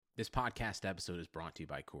This podcast episode is brought to you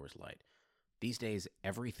by Coors Light. These days,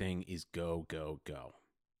 everything is go, go, go.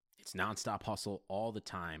 It's nonstop hustle all the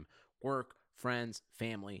time. Work, friends,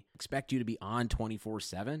 family expect you to be on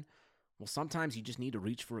 24/7. Well, sometimes you just need to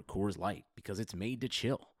reach for a Coors Light because it's made to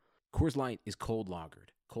chill. Coors Light is cold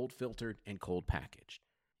lagered, cold filtered, and cold packaged.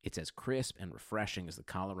 It's as crisp and refreshing as the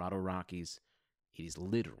Colorado Rockies. It is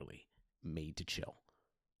literally made to chill.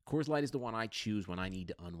 Coors Light is the one I choose when I need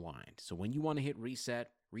to unwind. So when you want to hit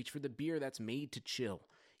reset, reach for the beer that's made to chill.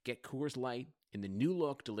 Get Coors Light in the new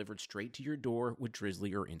look delivered straight to your door with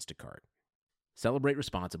Drizzly or Instacart. Celebrate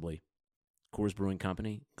responsibly. Coors Brewing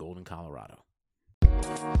Company, Golden, Colorado.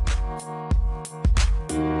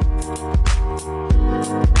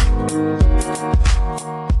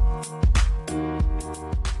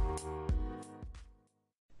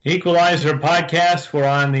 Equalizer podcast. We're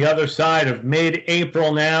on the other side of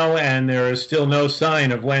mid-April now, and there is still no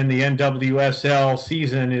sign of when the NWSL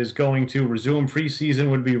season is going to resume. Preseason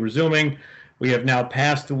would be resuming. We have now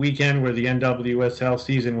passed the weekend where the NWSL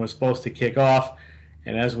season was supposed to kick off.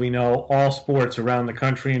 And as we know, all sports around the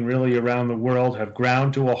country and really around the world have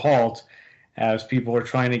ground to a halt as people are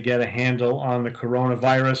trying to get a handle on the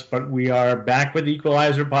coronavirus. But we are back with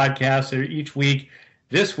Equalizer podcast each week.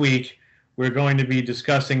 This week, we're going to be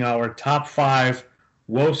discussing our top 5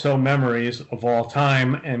 WOSO memories of all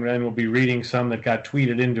time, and then we'll be reading some that got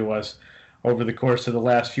tweeted into us over the course of the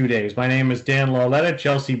last few days. My name is Dan Lauletta.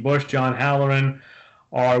 Chelsey Bush, John Halloran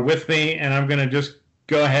are with me, and I'm going to just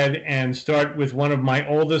go ahead and start with one of my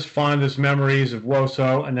oldest, fondest memories of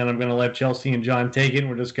WOSO, and then I'm going to let Chelsey and John take it.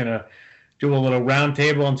 We're just going to do a little round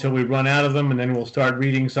table until we run out of them, and then we'll start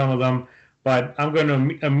reading some of them. But I'm going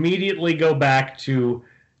to immediately go back to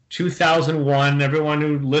 2001. Everyone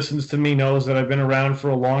who listens to me knows that I've been around for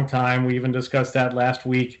a long time. We even discussed that last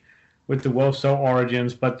week with the WOSO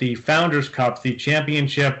origins. But the Founders Cup, the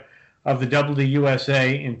championship of the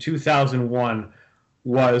WUSA in 2001,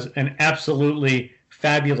 was an absolutely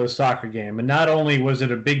fabulous soccer game. And not only was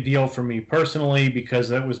it a big deal for me personally, because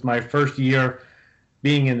that was my first year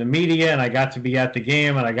being in the media, and I got to be at the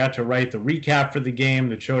game, and I got to write the recap for the game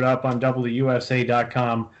that showed up on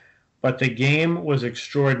WUSA.com. But the game was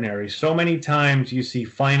extraordinary. So many times you see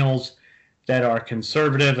finals that are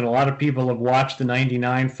conservative, and a lot of people have watched the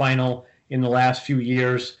 99 final in the last few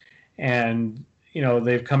years, and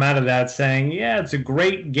they've come out of that saying, yeah, it's a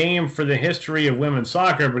great game for the history of women's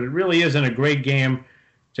soccer, but it really isn't a great game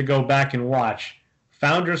to go back and watch.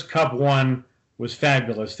 Founders Cup 1 was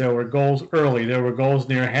fabulous. There were goals early. There were goals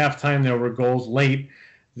near halftime. There were goals late.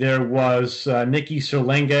 There was Nikki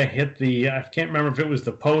Serlenga hit I can't remember if it was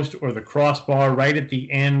the post or the crossbar right at the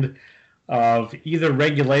end of either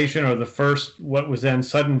regulation or the first, what was then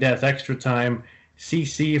sudden death extra time.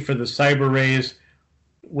 CC for the Cyber Rays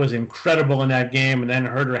was incredible in that game, and then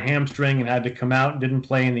hurt her hamstring and had to come out and didn't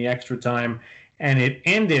play in the extra time. And it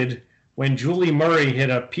ended when Julie Murray hit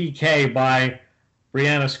a PK by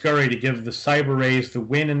Brianna Scurry to give the Cyber Rays the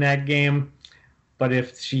win in that game. But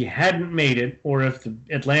if she hadn't made it, or if the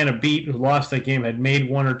Atlanta Beat, who lost that game, had made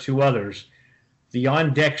one or two others, the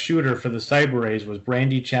on-deck shooter for the Cyber Rays was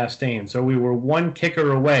Brandy Chastain. So we were one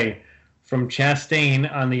kicker away from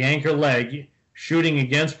Chastain on the anchor leg, shooting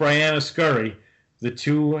against Brianna Scurry, the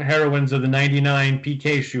two heroines of the 99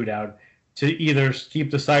 PK shootout, to either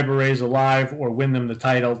keep the Cyber Rays alive or win them the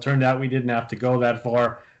title. Turned out we didn't have to go that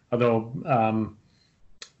far, although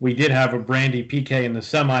we did have a Brandy PK in the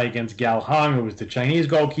semi against Gal Hong, who was the Chinese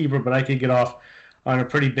goalkeeper, but I could get off on a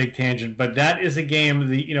pretty big tangent. But that is a game,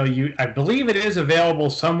 I believe it is available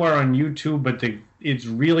somewhere on YouTube, but it's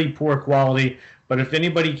really poor quality. But if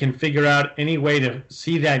anybody can figure out any way to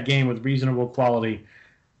see that game with reasonable quality,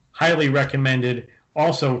 highly recommended.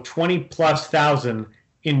 Also, 20+ thousand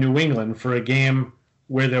in New England for a game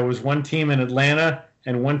where there was one team in Atlanta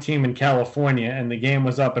and one team in California, and the game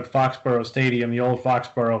was up at Foxborough Stadium, the old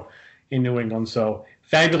Foxborough in New England. So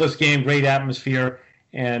fabulous game, great atmosphere,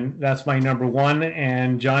 and that's my number 1.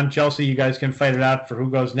 And John, Chelsey, you guys can fight it out for who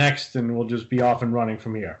goes next, and we'll just be off and running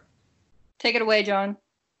from here. Take it away, John.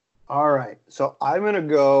 All right, so I'm going to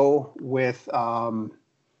go with a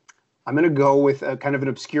kind of an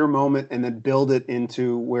obscure moment and then build it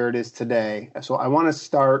into where it is today. So I want to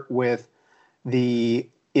start with the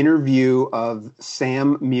interview of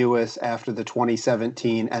Sam Mewis after the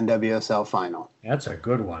 2017 NWSL final. That's a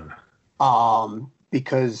good one.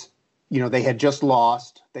 Because, they had just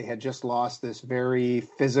lost. They had just lost this very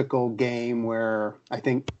physical game where I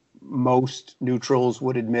think most neutrals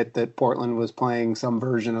would admit that Portland was playing some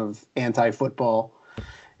version of anti-football.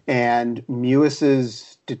 And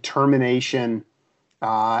Mewis's determination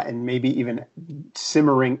and maybe even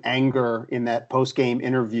simmering anger in that post-game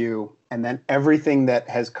interview, and then everything that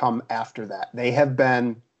has come after that. They have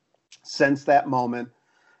been, since that moment,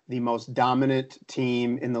 the most dominant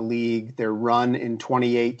team in the league. Their run in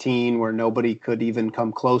 2018, where nobody could even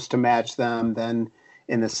come close to match them. Then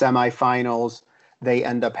in the semifinals, they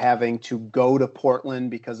end up having to go to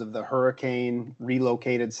Portland because of the hurricane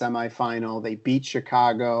relocated semifinal. They beat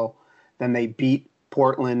Chicago. Then they beat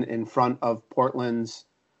Portland in front of Portland's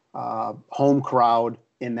home crowd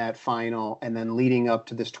in that final. And then leading up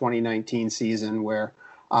to this 2019 season, where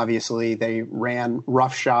obviously they ran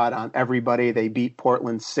roughshod on everybody. They beat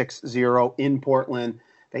Portland 6-0 in Portland.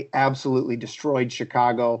 They absolutely destroyed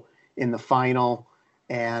Chicago in the final.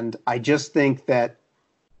 And I just think that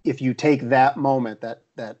if you take that moment, that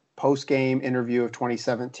post-game interview of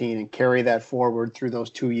 2017, and carry that forward through those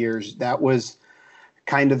 2 years, that was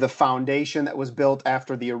kind of the foundation that was built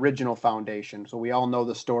after the original foundation. So we all know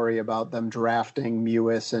the story about them drafting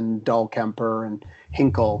Mewis and Dahlkemper and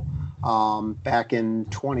Hinkle back in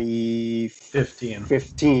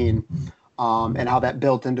 2015, and how that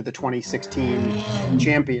built into the 2016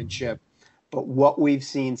 championship. But what we've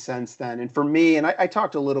seen since then, and for me, and I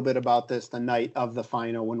talked a little bit about this the night of the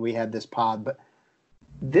final when we had this pod, but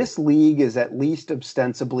this league is at least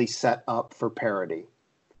ostensibly set up for parity.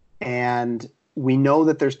 And we know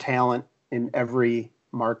that there's talent in every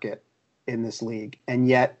market in this league. And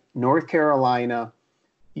yet North Carolina,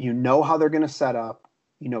 you know how they're going to set up.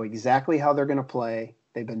 You know exactly how they're going to play.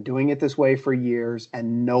 They've been doing it this way for years,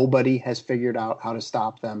 and nobody has figured out how to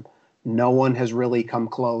stop them. No one has really come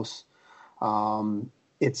close. We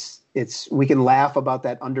can laugh about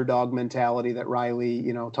that underdog mentality that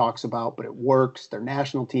Riley, talks about, but it works. Their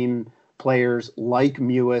national team players like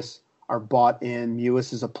Mewis are bought in.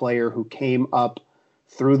 Mewis is a player who came up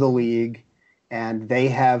through the league, and they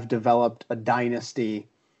have developed a dynasty.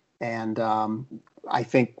 And I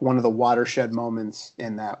think one of the watershed moments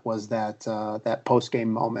in that was that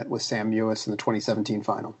post-game moment with Sam Mewis in the 2017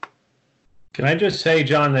 final. Can I just say,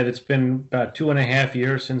 John, that it's been about 2.5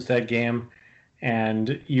 years since that game,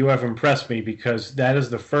 and you have impressed me, because that is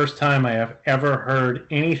the first time I have ever heard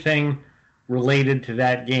anything related to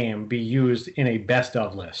that game be used in a best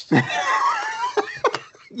of list.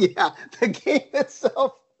 Yeah, the game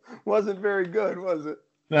itself wasn't very good, was it?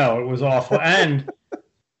 No, it was awful. And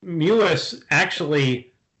Mewis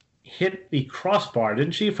actually hit the crossbar,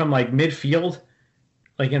 didn't she, from like midfield?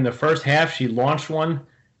 Like in the first half, she launched one,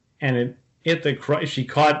 and it hit she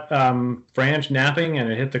caught Franch napping,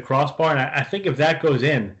 and it hit the crossbar. And I think if that goes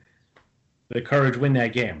in, the Courage win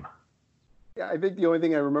that game. Yeah, I think the only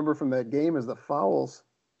thing I remember from that game is the fouls.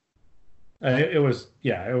 It was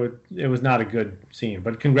not a good scene,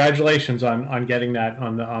 but congratulations on getting that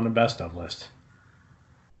on the best of list.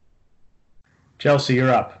 Chelsey, you're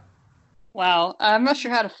up. Wow, I'm not sure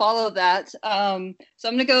how to follow that. So I'm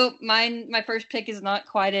gonna go. My first pick is not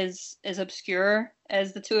quite as obscure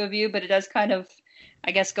as the two of you, but it does kind of,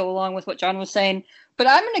 I guess, go along with what John was saying. But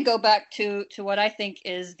I'm gonna go back to what I think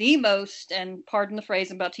is the most, and pardon the phrase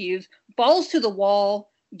I'm about to use, balls to the wall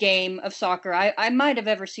game of soccer I might have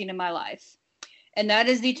ever seen in my life. And that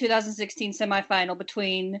is the 2016 semifinal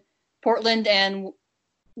between Portland and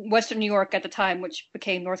Western New York at the time, which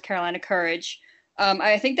became North Carolina Courage.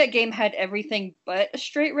 I think that game had everything but a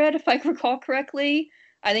straight red, if I recall correctly.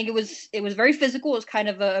 I think it was very physical. It was kind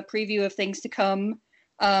of a preview of things to come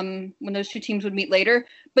when those two teams would meet later.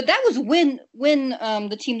 But that was when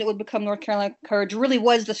the team that would become North Carolina Courage really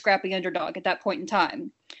was the scrappy underdog at that point in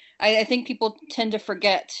time. I think people tend to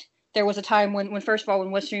forget there was a time when first of all,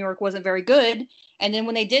 when Western New York wasn't very good, and then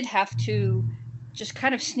when they did have to just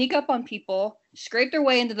kind of sneak up on people, scrape their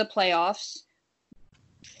way into the playoffs,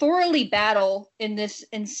 thoroughly battle in this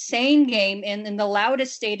insane game in the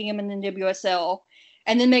loudest stadium in the NWSL,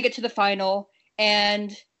 and then make it to the final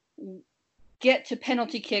and get to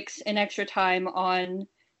penalty kicks in extra time on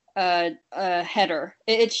a header.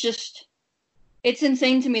 It's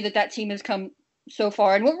insane to me that team has come so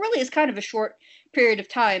far, and what really is kind of a short period of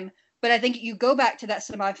time. But I think you go back to that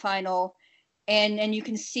semifinal, and you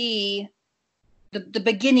can see the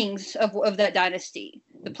beginnings of that dynasty.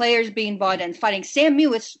 The players being bought in, fighting. Sam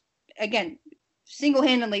Mewis, again,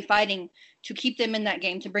 single-handedly fighting to keep them in that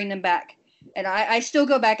game, to bring them back. And I still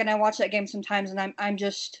go back and I watch that game sometimes, and I'm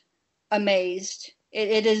just amazed.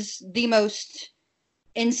 It is the most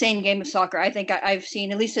insane game of soccer I think I've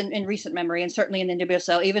seen, at least in recent memory, and certainly in the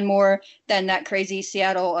NWSL, even more than that crazy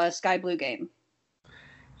Seattle Sky Blue game.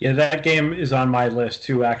 Yeah, that game is on my list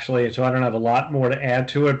too, actually, so I don't have a lot more to add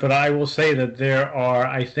to it, but I will say that there are,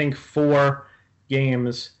 I think, 4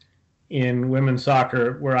 games in women's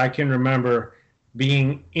soccer where I can remember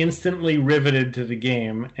being instantly riveted to the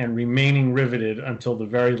game and remaining riveted until the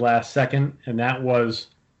very last second, and that was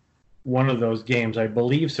one of those games. I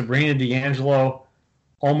believe Sabrina D'Angelo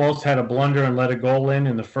almost had a blunder and let a goal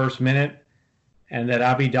in the first minute, and that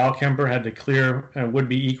Abby Dahlkemper had to clear a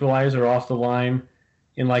would-be equalizer off the line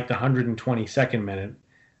in like the 122nd minute.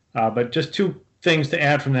 But just two things to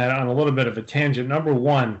add from that on a little bit of a tangent. Number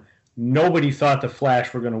one, nobody thought the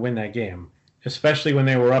Flash were going to win that game, especially when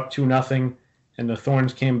they were up 2-0 and the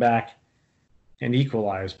Thorns came back and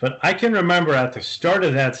equalized. But I can remember at the start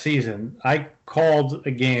of that season, I called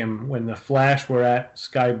a game when the Flash were at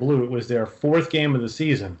Sky Blue. It was their fourth game of the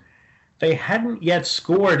season. They hadn't yet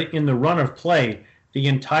scored in the run of play the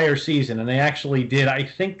entire season, and they actually did. I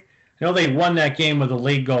know they won that game with a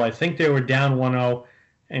late goal. I think they were down 1-0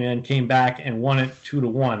 and then came back and won it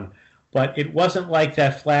 2-1. But it wasn't like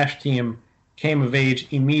that Flash team came of age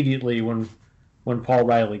immediately when Paul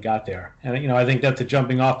Riley got there. And, I think that's a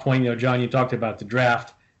jumping off point. John, you talked about the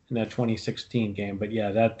draft in that 2016 game. But,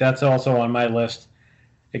 yeah, that's also on my list.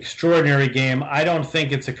 Extraordinary game. I don't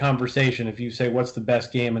think it's a conversation if you say what's the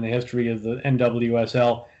best game in the history of the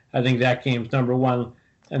NWSL. I think that game's number one.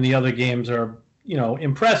 And the other games are,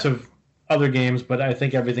 impressive other games, but I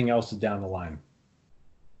think everything else is down the line.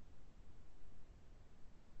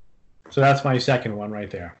 So that's my second one right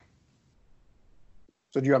there.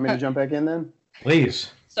 So do you want me to jump back in then?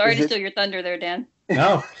 Please. Sorry to steal your thunder there, Dan.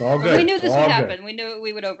 No, it's all good. We knew this would happen. Good. We knew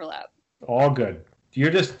we would overlap. All good.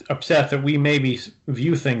 You're just upset that we maybe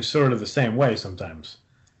view things sort of the same way sometimes.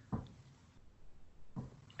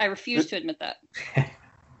 I refuse to admit that.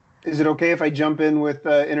 Is it okay if I jump in with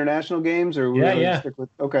international games, or yeah? Stick with?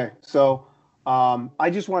 Okay, so I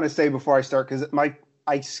just want to say before I start, because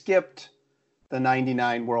I skipped the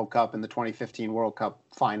 '99 World Cup and the 2015 World Cup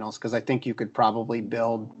finals because I think you could probably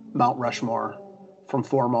build Mount Rushmore from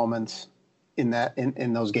four moments in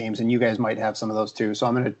those games, and you guys might have some of those too. So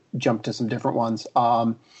I'm going to jump to some different ones. I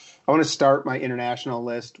want to start my international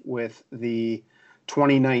list with the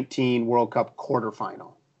 2019 World Cup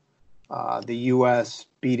quarterfinal. The U.S.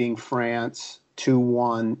 beating France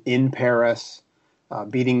 2-1 in Paris,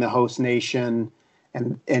 beating the host nation,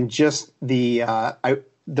 and just the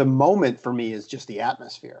moment for me is just the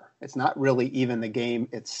atmosphere. It's not really even the game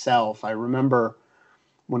itself. I remember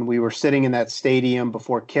when we were sitting in that stadium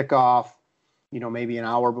before kickoff, maybe an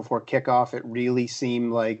hour before kickoff, it really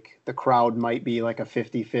seemed like the crowd might be like a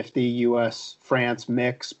 50-50 U.S.-France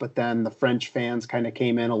mix, but then the French fans kind of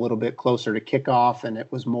came in a little bit closer to kickoff, and it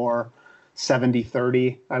was more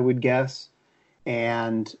 70-30, I would guess.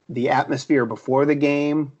 And the atmosphere before the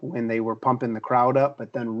game, when they were pumping the crowd up,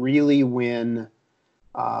 but then really when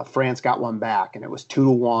France got one back, and it was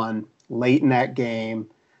 2-1 late in that game,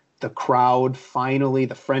 the crowd finally,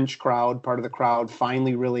 the French crowd, part of the crowd,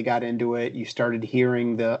 finally really got into it. You started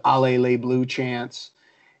hearing the Allez les Bleus chants,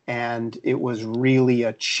 and it was really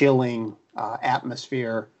a chilling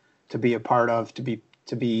atmosphere to be a part of, to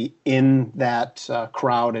be in that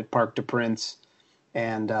crowd at Parc des Princes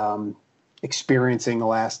and experiencing the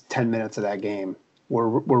last 10 minutes of that game were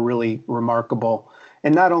really remarkable.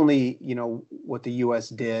 And not only, what the U.S.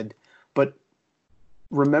 did, but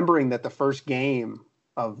remembering that the first game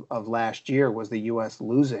of last year was the U.S.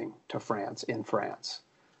 losing to France in France.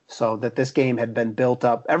 So that this game had been built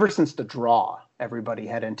up ever since the draw. Everybody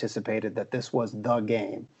had anticipated that this was the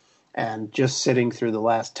game. And just sitting through the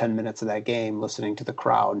last 10 minutes of that game, listening to the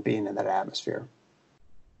crowd, being in that atmosphere.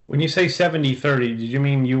 When you say 70-30, did you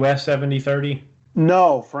mean U.S. 70-30?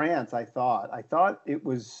 No, France, I thought it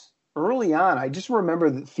was early on. I just remember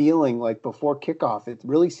the feeling like before kickoff, it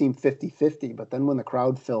really seemed 50-50. But then when the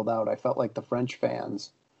crowd filled out, I felt like the French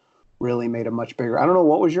fans really made a much bigger. I don't know.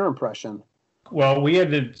 What was your impression? Well, we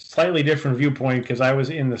had a slightly different viewpoint because I was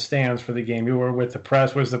in the stands for the game. You were with the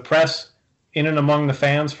press. Was the press in and among the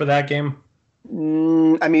fans for that game?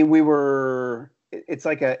 I mean, we were. It's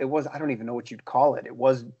like it was. I don't even know what you'd call it. It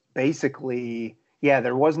was basically. Yeah,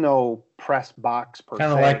 there was no press box per se.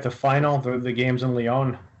 Kind of like the final, the games in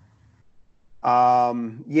Lyon.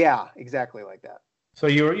 Yeah, exactly like that. So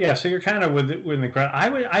you're kind of with the crowd.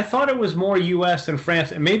 I thought it was more U.S. than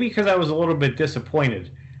France, and maybe because I was a little bit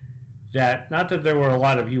disappointed that not that there were a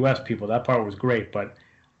lot of U.S. people. That part was great, but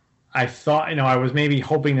I thought I was maybe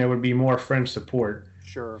hoping there would be more French support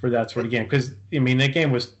for that sort of game because that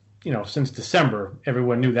game was since December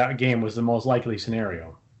everyone knew that game was the most likely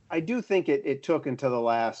scenario. I do think it took until the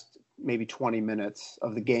last maybe 20 minutes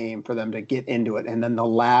of the game for them to get into it. And then the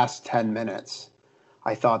last 10 minutes,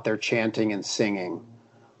 I thought their chanting and singing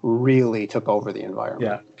really took over the environment.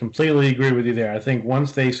 Yeah, completely agree with you there. I think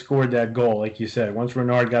once they scored that goal, like you said, once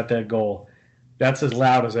Renard got that goal, that's as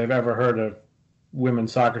loud as I've ever heard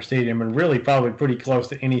women's soccer stadium, and really probably pretty close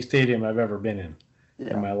to any stadium I've ever been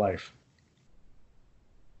in my life.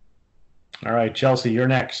 All right, Chelsey, you're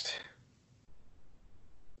next.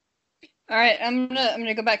 All right, I'm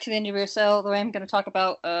gonna go back to the NWSL, though I'm gonna talk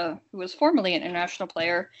about who was formerly an international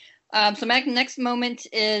player. So my next moment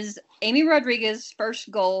is Amy Rodriguez's first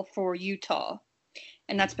goal for Utah,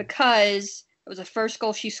 and that's because it was the first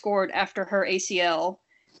goal she scored after her ACL,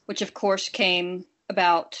 which of course came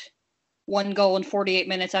about 1 goal in 48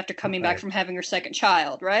 minutes after coming back from having her second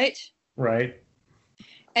child, right? Right.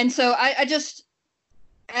 And so I just,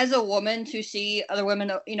 as a woman, to see other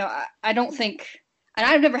women, I don't think. And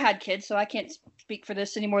I've never had kids, so I can't speak for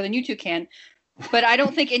this any more than you two can. But I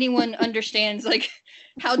don't think anyone understands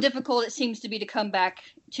how difficult it seems to be to come back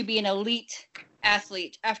to be an elite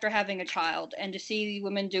athlete after having a child, and to see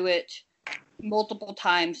women do it multiple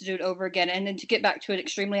times, do it over again, and then to get back to an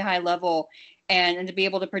extremely high level and to be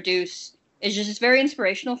able to produce is just very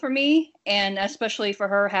inspirational for me, and especially for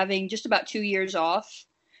her having just about 2 years off.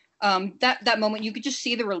 That moment, you could just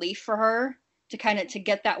see the relief for her to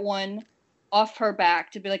get that one off her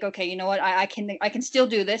back, to be like, okay, you know what, I can still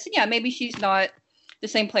do this. And yeah, maybe she's not the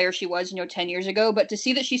same player she was 10 years ago, but to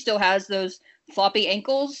see that she still has those floppy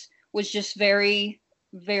ankles was just very,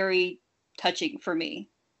 very touching for me.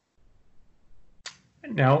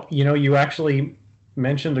 Now, you actually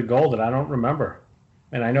mentioned a goal that I don't remember,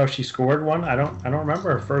 and I know she scored one. I don't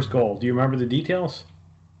remember her first goal. Do you remember the details?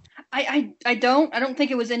 I don't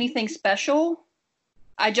think it was anything special.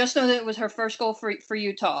 I just know that it was her first goal for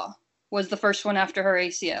Utah. Was the first one after her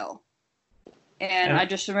ACL. And I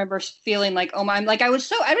just remember feeling like, oh my, I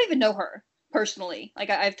don't even know her personally.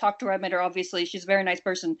 I've talked to her, I've met her, obviously. She's a very nice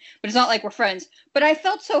person, but it's not like we're friends. But I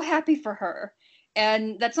felt so happy for her.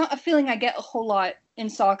 And that's not a feeling I get a whole lot in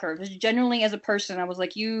soccer. Because generally, as a person, I was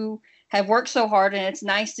like, you have worked so hard, and it's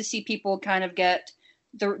nice to see people kind of get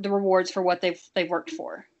the rewards for what they've worked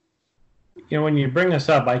for. When you bring this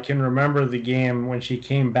up, I can remember the game when she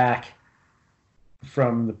came back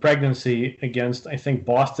from the pregnancy against, I think,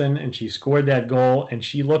 Boston, and she scored that goal, and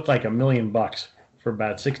she looked like $1 million for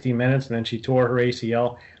about 60 minutes, and then she tore her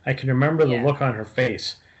ACL. I can remember the look on her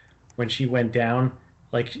face when she went down.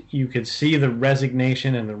 You could see the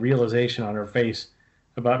resignation and the realization on her face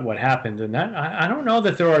about what happened. And that I don't know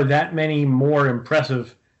that there are that many more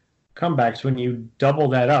impressive comebacks when you double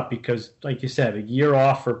that up, because, like you said, a year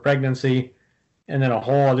off for pregnancy, and then a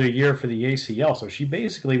whole other year for the ACL. So she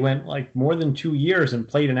basically went more than 2 years and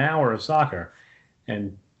played an hour of soccer.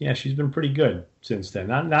 And yeah, she's been pretty good since then.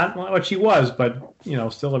 Not what she was, but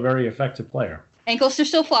still a very effective player. Ankles are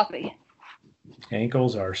still floppy.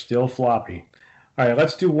 Ankles are still floppy. All right,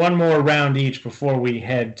 let's do one more round each before we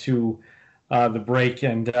head to the break.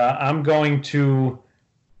 And I'll go to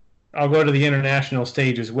the international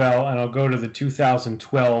stage as well, and I'll go to the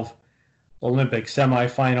 2012 Olympic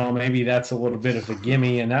semifinal. Maybe that's a little bit of a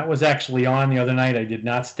gimme, and that was actually on the other night. I did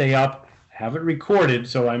not stay up. I have it recorded,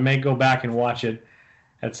 so I may go back and watch it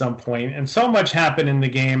at some point. And so much happened in the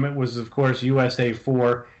game. It was, of course, USA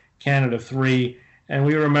 4, Canada 3, and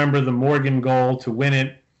we remember the Morgan goal to win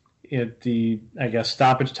it at the,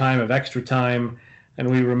 stoppage time of extra time, and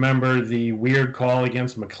we remember the weird call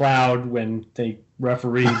against McLeod when they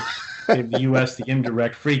refereed gave the U.S. the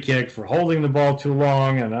indirect free kick for holding the ball too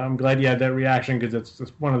long, and I'm glad you had that reaction, because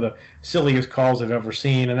it's one of the silliest calls I've ever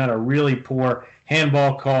seen. And then a really poor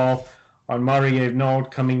handball call on Marie-Yves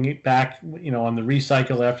coming back, on the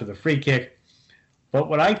recycle after the free kick. But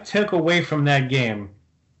what I took away from that game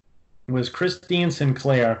was Christine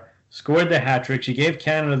Sinclair scored the hat-trick. She gave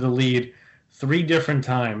Canada the lead 3 different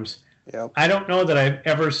times. Yep. I don't know that I've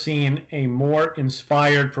ever seen a more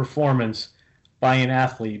inspired performance by an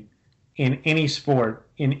athlete in any sport,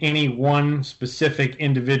 in any one specific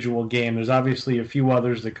individual game. There's obviously a few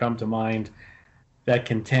others that come to mind that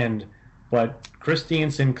contend, but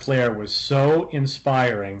Christine Sinclair was so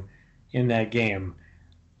inspiring in that game.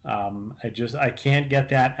 I can't get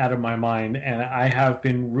that out of my mind, and I have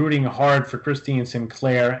been rooting hard for Christine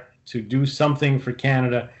Sinclair to do something for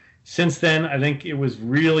Canada. Since then, I think it was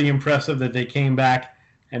really impressive that they came back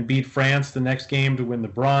and beat France the next game to win the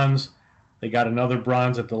bronze. They got another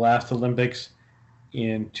bronze at the last Olympics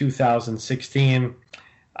in 2016.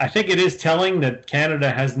 I think it is telling that Canada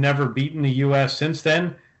has never beaten the U.S. since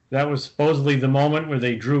then. That was supposedly the moment where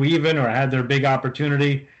they drew even or had their big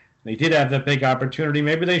opportunity. They did have that big opportunity.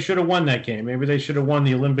 Maybe they should have won that game. Maybe they should have won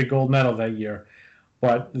the Olympic gold medal that year.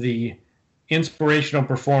 But the inspirational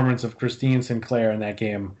performance of Christine Sinclair in that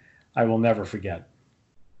game, I will never forget.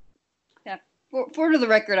 Yeah. For the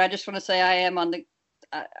record, I just want to say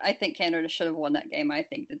I think Canada should have won that game. I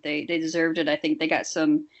think that they deserved it. I think they got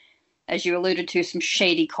some as you alluded to, some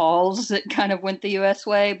shady calls that kind of went the U.S.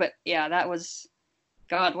 way. But yeah, that was,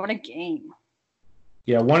 God, what a game.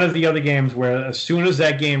 Yeah, one of the other games where as soon as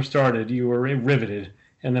that game started, you were riveted.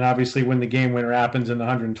 And then obviously when the game winner happens in the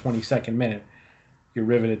 122nd minute, you're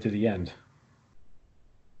riveted to the end.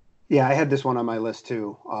 Yeah, I had this one on my list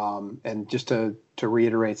too. And just to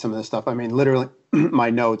reiterate some of the stuff, I mean, literally my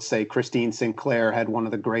notes say Christine Sinclair had one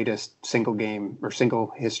of the greatest single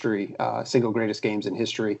greatest games in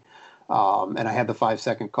history. And I had the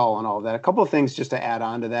 5-second call and all of that. A couple of things just to add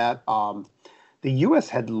on to that. The U.S.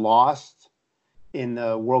 had lost in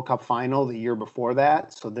the World Cup final the year before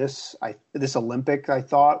that. So this Olympic, I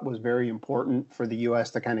thought, was very important for the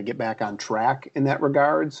U.S. to kind of get back on track in that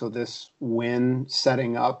regard. So this win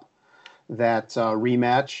setting up that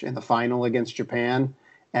rematch in the final against Japan,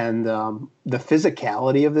 and the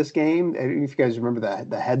physicality of this game. If you guys remember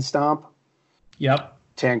the head stomp. Yep.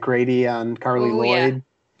 Tancredi on Carly Lloyd.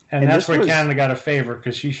 Yeah. And that's where Canada got a favor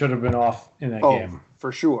because she should have been off in that game.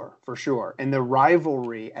 For sure. And the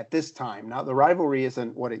rivalry at this time, now the rivalry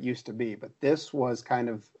isn't what it used to be, but this was kind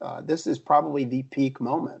of, this is probably the peak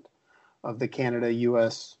moment of the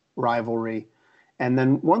Canada-U.S. rivalry. And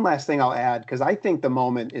then one last thing I'll add, because I think the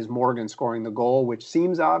moment is Morgan scoring the goal, which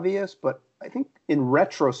seems obvious, but I think in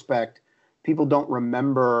retrospect, people don't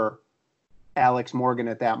remember Alex Morgan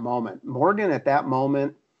at that moment. Morgan at that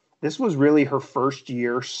moment, this was really her first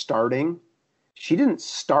year starting. She didn't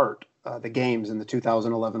start the games in the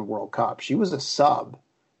 2011 World Cup. She was a sub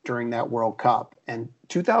during that World Cup. And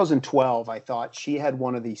 2012, I thought she had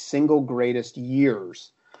one of the single greatest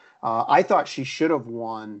years. I thought she should have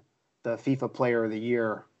won the FIFA Player of the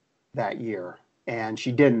Year that year, and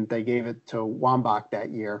she didn't. They gave it to Wambach that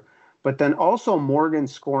year. But then also Morgan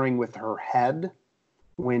scoring with her head.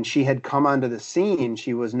 When she had come onto the scene,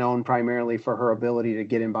 she was known primarily for her ability to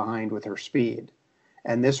get in behind with her speed.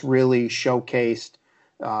 And this really showcased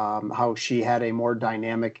how she had a more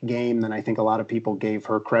dynamic game than I think a lot of people gave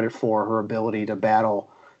her credit for, her ability to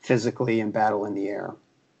battle physically and battle in the air.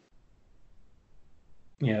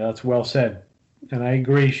 Yeah, that's well said. And I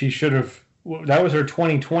agree. She should have. That was her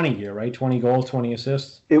 2020 year, right? 20 goals, 20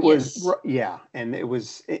 assists. It was, yeah. And it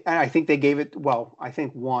was, I think they gave it, well, I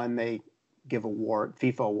think one, they give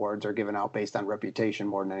FIFA awards are given out based on reputation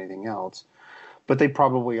more than anything else. But they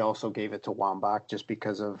probably also gave it to Wambach just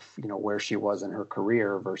because of, where she was in her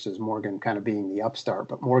career versus Morgan kind of being the upstart.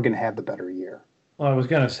 But Morgan had the better year. Well, I was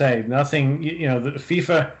going to say, nothing, the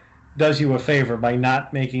FIFA does you a favor by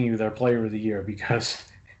not making you their player of the year because,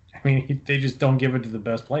 they just don't give it to the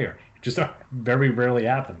best player. It just very rarely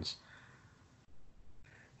happens.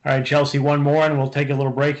 All right, Chelsea, one more and we'll take a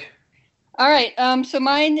little break. All right, so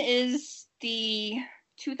mine is the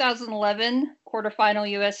 2011 quarterfinal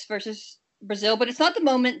U.S. versus Brazil, but it's not the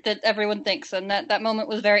moment that everyone thinks, and that moment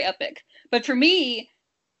was very epic. But for me,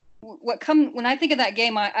 when I think of that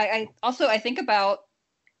game, I think about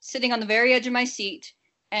sitting on the very edge of my seat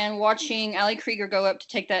and watching Ali Krieger go up to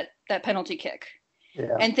take that penalty kick,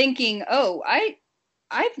 and thinking, oh,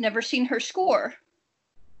 I've never seen her score.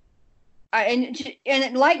 And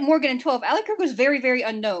like Morgan in 12, Ali Krieger was very, very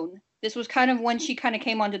unknown. This was kind of when she kind of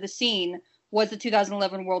came onto the scene, was the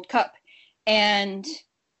 2011 World Cup. And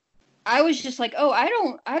I was just like, oh,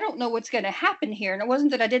 I don't know what's going to happen here. And it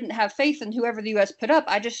wasn't that I didn't have faith in whoever the U.S. put up.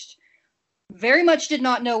 I just very much did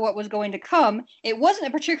not know what was going to come. It wasn't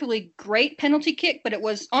a particularly great penalty kick, but it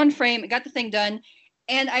was on frame. It got the thing done.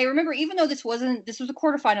 And I remember, even though this was a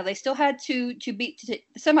quarterfinal, they still had to beat the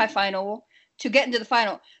semifinal to get into the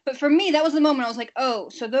final. But for me, that was the moment I was like, oh,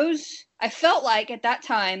 so I felt like at that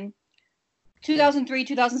time, 2003,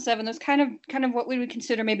 2007, those kind of what we would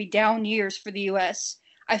consider maybe down years for the U.S.,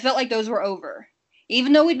 I felt like those were over.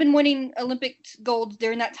 Even though we'd been winning Olympic gold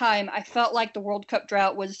during that time, I felt like the World Cup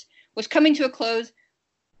drought was coming to a close.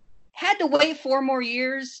 Had to wait 4 more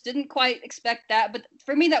years. Didn't quite expect that, but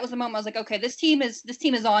for me, that was the moment I was like, okay, this team is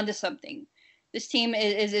on to something. This team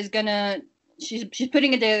is gonna. She's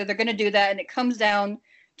putting it together. They're gonna do that, and it comes down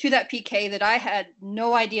to that PK that I had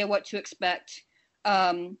no idea what to expect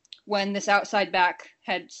when this outside back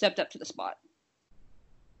had stepped up to the spot.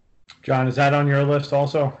 John, is that on your list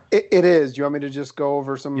also? It is. Do you want me to just go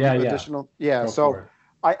over some additional? Yeah. So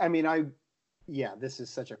this is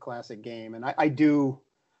such a classic game, and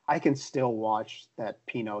I can still watch that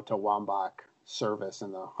Pino to Wambach service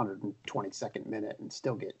in the 122nd minute and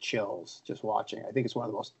still get chills just watching. I think it's one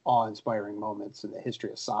of the most awe-inspiring moments in the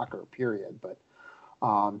history of soccer, period. But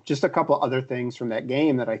just a couple other things from that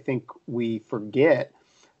game that I think we forget.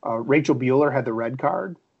 Rachel Bueller had the red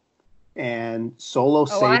card, and Solo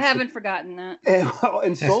saved. Oh, I haven't forgotten that.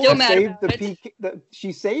 And Solo saved the PK.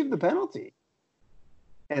 She saved the penalty.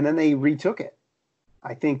 and then they retook it.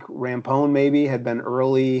 I think Rampone maybe had been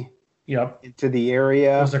early into the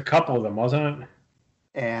area. There was a couple of them, wasn't it?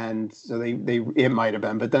 And so it might have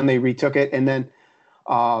been, but then they retook it. And then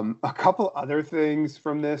a couple other things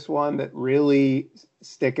from this one that really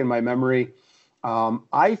stick in my memory.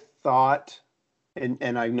 I thought,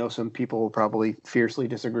 and I know some people will probably fiercely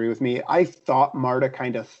disagree with me, I thought Marta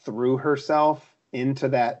kind of threw herself into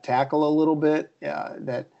that tackle a little bit.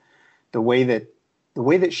 That the way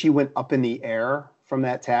that she went up in the air from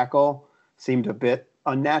that tackle seemed a bit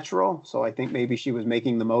unnatural. So I think maybe she was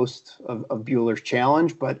making the most of Bueller's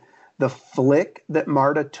challenge. But the flick that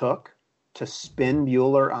Marta took to spin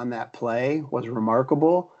Bueller on that play was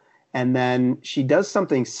remarkable. And then she does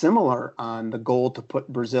something similar on the goal to put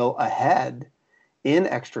Brazil ahead in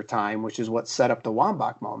extra time, which is what set up the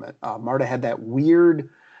Wambach moment. Marta had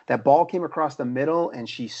that ball came across the middle and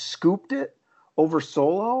she scooped it over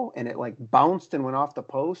Solo and it like bounced and went off the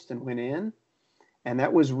post and went in. And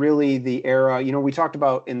that was really the era, we talked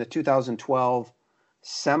about in the 2012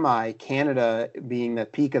 semi, Canada being the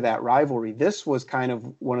peak of that rivalry. This was kind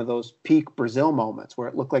of one of those peak Brazil moments where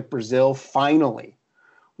it looked like Brazil finally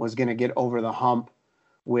was going to get over the hump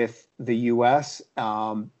with the U.S.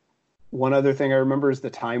 One other thing I remember is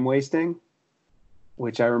the time wasting,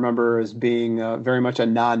 which I remember as being very much a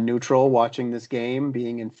non-neutral watching this game,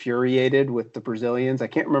 being infuriated with the Brazilians. I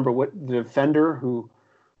can't remember what the defender who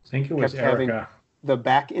I think it was Erica. The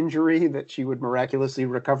back injury that she would miraculously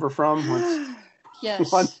recover from once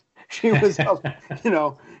she was,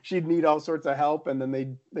 she'd need all sorts of help, and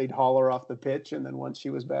then they'd haul her off the pitch, and then once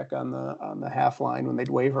she was back on the half line, when they'd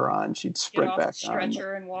wave her on, she'd sprint back on,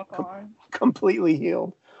 stretcher and walk on, completely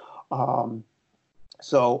healed.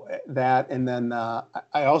 So that, and then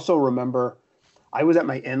I also remember I was at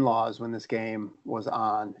my in-laws when this game was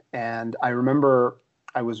on, and I remember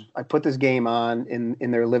I put this game on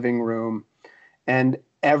in their living room. And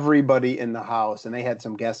everybody in the house, and they had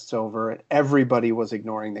some guests over, and everybody was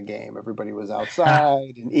ignoring the game. Everybody was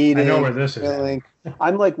outside and eating. I know where this is.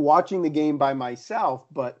 I'm like watching the game by myself,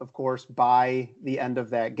 but of course, by the end of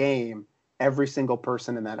that game, every single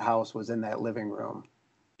person in that house was in that living room,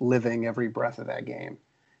 living every breath of that game.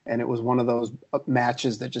 And it was one of those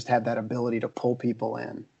matches that just had that ability to pull people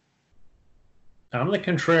in. I'm the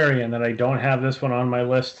contrarian that I don't have this one on my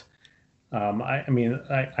list.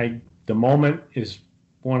 The moment is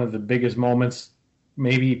one of the biggest moments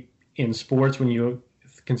maybe in sports when you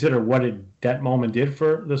consider what that moment did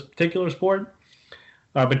for this particular sport.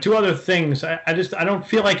 But two other things, I don't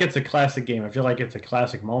feel like it's a classic game. I feel like it's a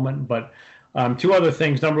classic moment. But two other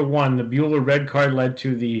things. Number one, the Bueller red card led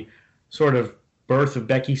to the sort of birth of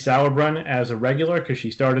Becky Sauerbrunn as a regular because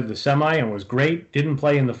she started the semi and was great. Didn't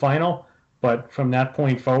play in the final, but from that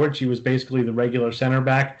point forward, she was basically the regular center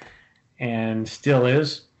back and still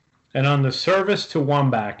is. And on the service to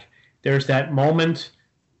Wambach, there's that moment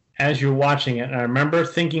as you're watching it. And I remember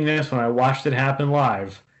thinking this when I watched it happen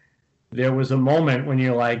live. There was a moment when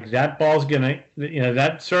you're like, that ball's going to,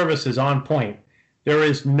 that service is on point. There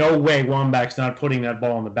is no way Wambach's not putting that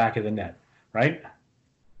ball in the back of the net, right?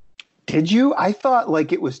 Did you? I thought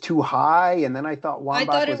like it was too high, and then I thought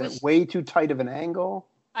Wambach was at way too tight of an angle.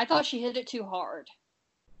 I thought she hit it too hard.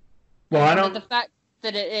 Well, I don't. The fact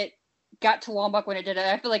that it got to Wambach when it did it,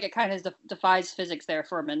 I feel like it kind of defies physics there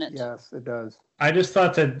for a minute. Yes, it does. I just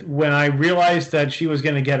thought that when I realized that she was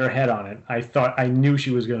going to get her head on it, I knew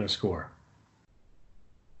she was going to score.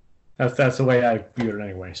 That's the way I viewed it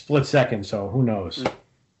anyway. Split second, so who knows?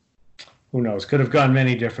 Who knows? Could have gone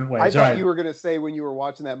many different ways. I thought you were going to say when you were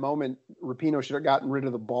watching that moment, Rapinoe should have gotten rid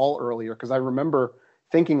of the ball earlier, because I remember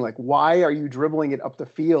thinking, like, why are you dribbling it up the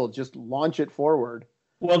field? Just launch it forward.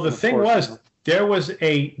 Well, the thing was, there was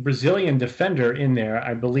a Brazilian defender in there,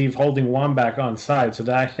 I believe, holding Wambach on side. So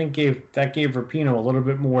that I think gave Rapinoe a little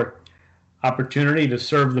bit more opportunity to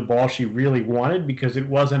serve the ball she really wanted, because it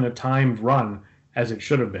wasn't a timed run as it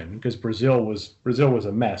should have been, because Brazil was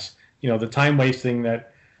a mess. The time wasting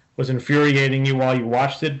that was infuriating you while you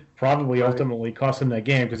watched it probably ultimately cost them that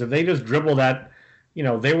game, because if they just dribbled that,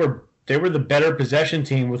 they were the better possession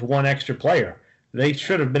team with one extra player. They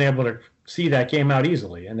should have been able to see that game out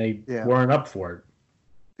easily, and they weren't up for it.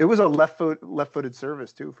 It was a left-footed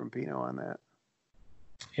service too from Pino on that.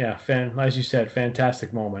 Yeah, as you said,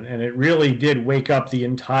 fantastic moment, and it really did wake up the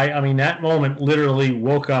entire. I mean, that moment literally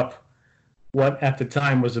woke up what at the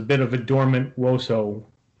time was a bit of a dormant WOSO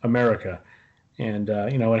America, and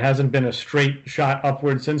it hasn't been a straight shot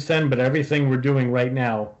upward since then. But everything we're doing right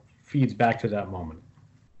now feeds back to that moment.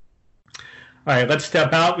 All right, let's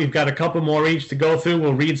step out. We've got a couple more each to go through.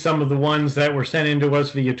 We'll read some of the ones that were sent in to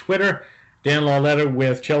us via Twitter. Dan Lauletta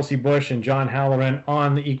with Chelsey Bush and John Halloran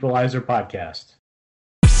on the Equalizer podcast.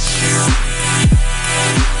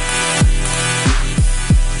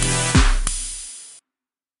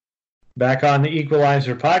 Back on the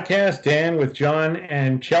Equalizer podcast, Dan with John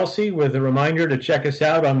and Chelsey with a reminder to check us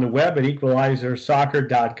out on the web at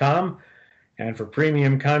equalizersoccer.com. And for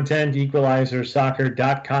premium content,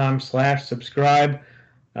 equalizersoccer.com/subscribe.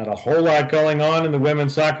 Not a whole lot going on in the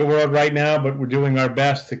women's soccer world right now, but we're doing our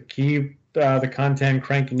best to keep the content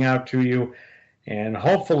cranking out to you. And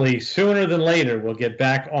hopefully sooner than later, we'll get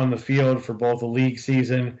back on the field for both the league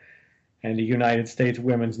season and the United States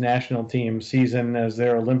women's national team season, as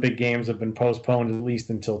their Olympic Games have been postponed at least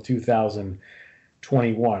until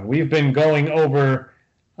 2021. We've been going over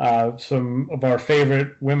some of our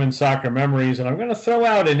favorite women's soccer memories, and I'm going to throw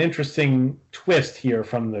out an interesting twist here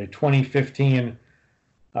from the 2015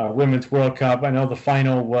 Women's World Cup. I know the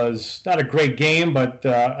final was not a great game, but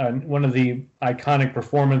one of the iconic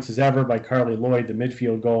performances ever by Carly Lloyd, the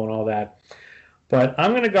midfield goal and all that. But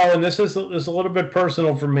I'm going to go, and this is a little bit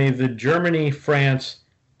personal for me, the Germany-France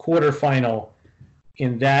quarterfinal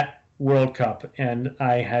in that World Cup. And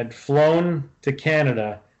I had flown to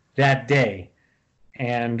Canada that day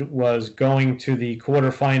and was going to the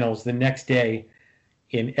quarterfinals the next day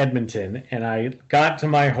in Edmonton. And I got to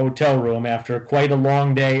my hotel room after quite a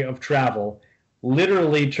long day of travel,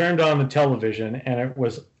 literally turned on the television, and it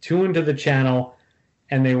was tuned to the channel,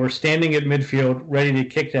 and they were standing at midfield ready to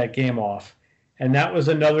kick that game off. And that was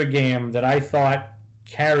another game that I thought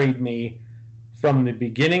carried me from the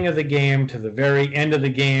beginning of the game to the very end of the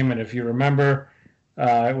game. And if you remember,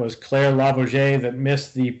 it was Claire Lavoisier that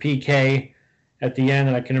missed the PK at the end.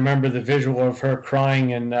 And I can remember the visual of her crying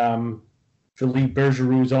in Philippe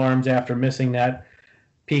Bergeroux's arms after missing that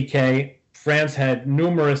PK. France had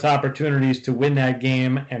numerous opportunities to win that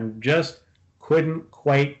game and just couldn't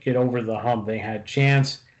quite get over the hump. They had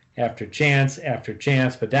chance after chance after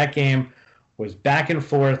chance, but that game was back and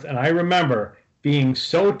forth, and I remember being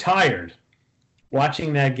so tired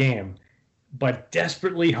watching that game, but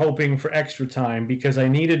desperately hoping for extra time because I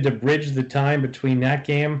needed to bridge the time between that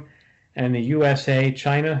game and the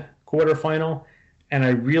USA-China quarterfinal, and I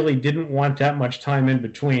really didn't want that much time in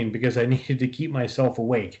between because I needed to keep myself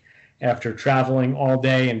awake after traveling all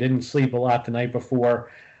day and didn't sleep a lot the night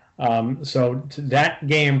before. So that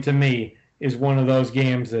game, to me, is one of those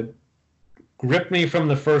games that gripped me from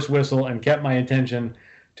the first whistle and kept my attention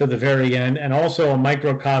to the very end, and also a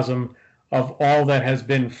microcosm of all that has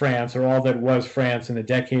been France, or all that was France in the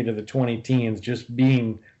decade of the 2010s, just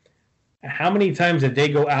being how many times did they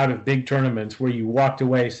go out of big tournaments where you walked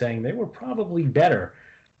away saying they were probably better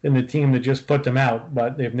than the team that just put them out,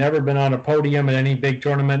 but they've never been on a podium at any big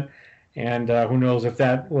tournament, and who knows if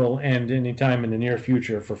that will end anytime in the near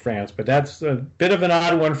future for France. But that's a bit of an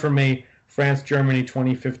odd one for me, France-Germany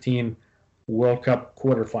 2015 World Cup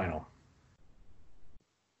quarterfinal.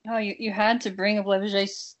 Oh, you had to bring up Lavoisier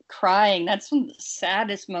crying. That's one of the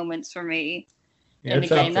saddest moments for me in the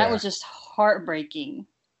game. That was just heartbreaking.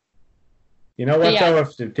 You know what, though?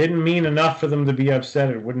 If it didn't mean enough for them to be upset,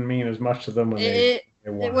 it wouldn't mean as much to them when they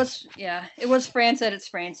won. It was France at its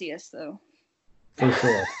franciest, though. For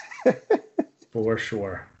sure. For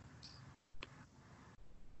sure.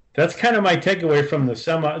 That's kind of my takeaway from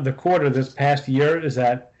the quarter this past year, is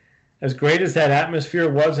that as great as that atmosphere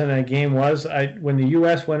was and that game was, when the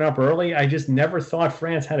U.S. went up early, I just never thought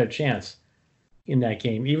France had a chance in that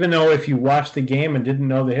game. Even though if you watched the game and didn't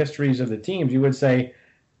know the histories of the teams, you would say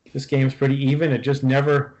this game's pretty even. It just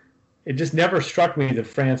never struck me that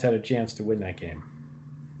France had a chance to win that game.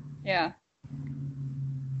 Yeah.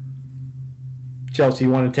 Chelsey,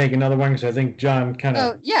 you want to take another one? Because I think John kind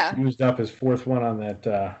of used up his fourth one on that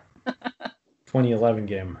 2011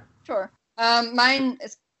 game. Sure. Mine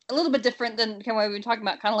is a little bit different than kind of what we've been talking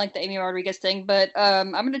about, kind of like the Amy Rodriguez thing, but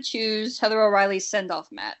I'm going to choose Heather O'Reilly's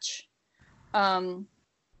send-off match.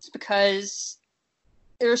 It's because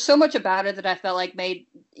there was so much about it that I felt like made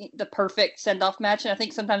the perfect send-off match, and I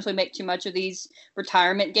think sometimes we make too much of these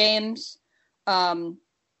retirement games.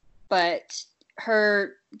 But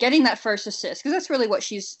her getting that first assist, because that's really what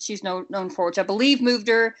she's known for, which I believe moved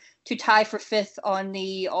her to tie for 5th on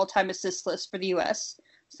the all-time assist list for the U.S.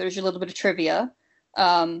 So there's your little bit of trivia.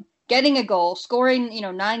 Getting a goal, scoring,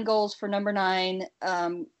 9 goals for number 9,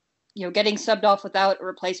 getting subbed off without a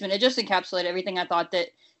replacement. It just encapsulated everything I thought that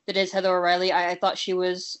is Heather O'Reilly. I thought she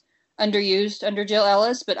was underused under Jill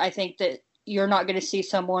Ellis, but I think that you're not going to see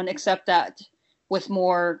someone accept that with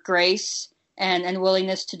more grace and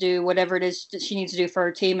willingness to do whatever it is that she needs to do for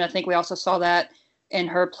her team. And I think we also saw that in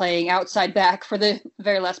her playing outside back for the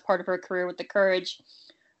very last part of her career with the Courage.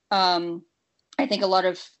 I I think a lot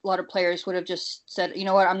of players would have just said, you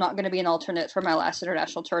know what, I'm not going to be an alternate for my last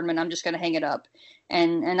international tournament. I'm just going to hang it up.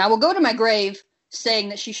 And I will go to my grave saying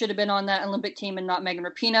that she should have been on that Olympic team and not Megan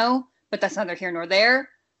Rapinoe, but that's neither here nor there.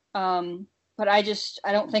 But I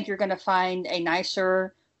don't think you're going to find a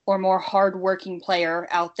nicer or more hardworking player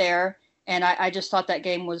out there. And I just thought that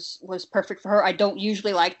game was perfect for her. I don't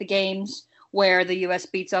usually like the games where the U.S.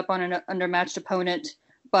 beats up on an undermatched opponent,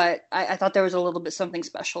 but I thought there was a little bit something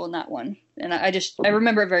special in that one. And I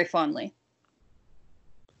remember it very fondly.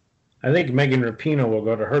 I think Megan Rapinoe will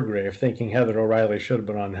go to her grave thinking Heather O'Reilly should have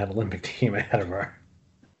been on that Olympic team ahead of her.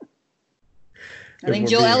 I think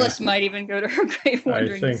Jill Ellis might even go to her grave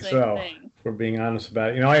wondering the same thing. If we're being honest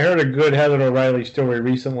about it. I heard a good Heather O'Reilly story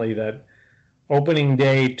recently that opening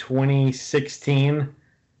day 2016,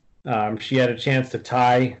 she had a chance to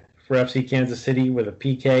tie for FC Kansas City with a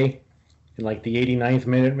PK in like the 89th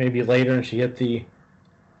minute, maybe later, and she hit the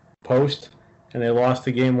post, and they lost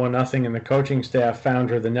the game 1-0, and the coaching staff found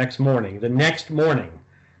her the next morning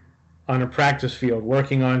on a practice field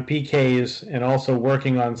working on PKs and also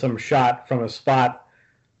working on some shot from a spot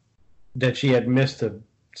that she had missed a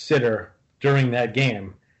sitter during that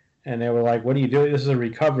game. And they were like, what are you doing? This is a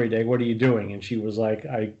recovery day. What are you doing? And she was like,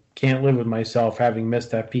 I can't live with myself having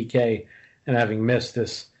missed that PK and having missed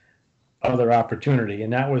this other opportunity.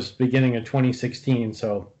 And that was beginning of 2016.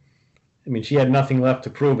 So, she had nothing left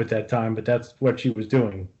to prove at that time, but that's what she was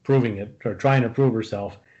doing, proving it or trying to prove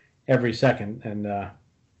herself every second. And I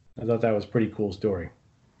thought that was a pretty cool story.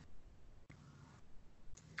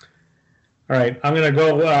 All right, I'm going to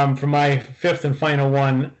go for my fifth and final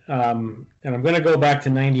one, and I'm going to go back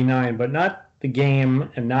to 99, but not the game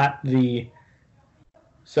and not the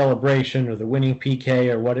celebration or the winning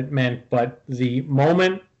PK or what it meant, but the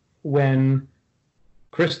moment when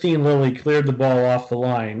Christine Lilly cleared the ball off the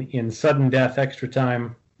line in sudden death extra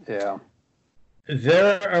time. Yeah.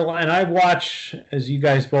 And I watch, as you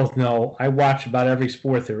guys both know, I watch about every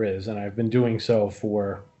sport there is, and I've been doing so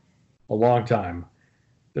for a long time.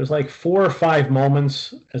 There's like 4 or 5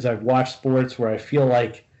 moments as I've watched sports where I feel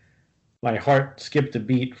like my heart skipped a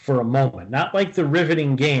beat for a moment. Not like the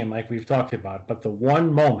riveting game like we've talked about, but the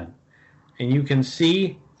one moment. And you can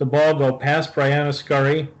see the ball go past Brianna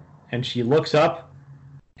Scurry, and she looks up,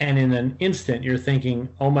 and in an instant you're thinking,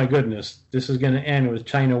 oh my goodness, this is going to end with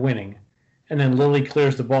China winning. And then Lily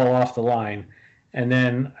clears the ball off the line. And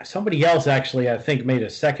then somebody else actually, I think, made a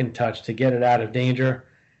second touch to get it out of danger.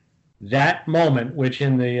 That moment, which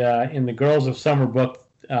in the Girls of Summer book,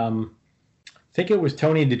 I think it was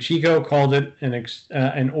Tony DeChico called it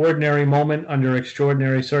an ordinary moment under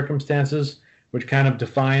extraordinary circumstances, which kind of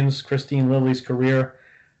defines Christine Lilly's career.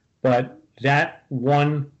 But that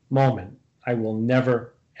one moment, I will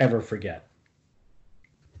never, ever forget.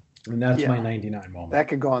 And that's my 99 moment. That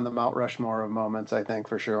could go on the Mount Rushmore of moments, I think,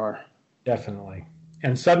 for sure. Definitely.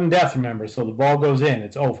 And sudden death, remember, so the ball goes in,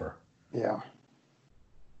 it's over. Yeah.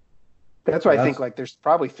 That's why I think there's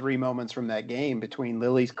probably 3 moments from that game between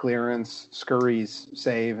Lily's clearance, Scurry's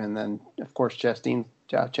save, and then, of course,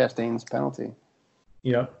 Chastain's penalty.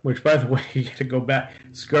 Yeah, which, by the way, you get to go back.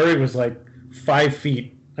 Scurry was like 5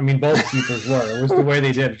 feet. Both keepers were. It was the way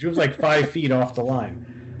they did it. She was like 5 feet off the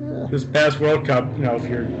line. This past World Cup,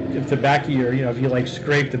 if the back of your, if you like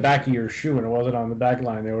scrape the back of your shoe and it wasn't on the back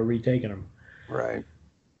line, they were retaking them. Right.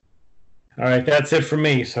 All right, that's it for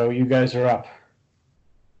me. So you guys are up.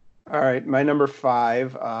 All right, my number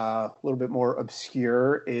 5, a little bit more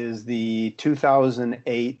obscure, is the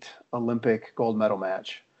 2008 Olympic gold medal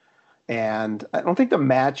match. And I don't think the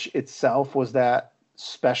match itself was that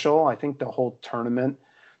special. I think the whole tournament,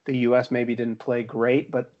 the U.S. maybe didn't play great,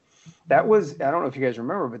 but that was, I don't know if you guys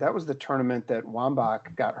remember, but that was the tournament that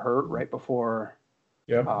Wambach got hurt right before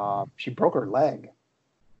she broke her leg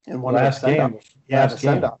in one of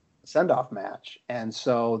the send-off match. And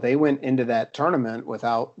so they went into that tournament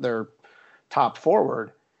without their top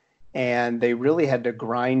forward, and they really had to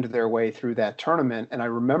grind their way through that tournament. And I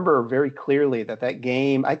remember very clearly that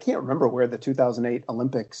game, I can't remember where the 2008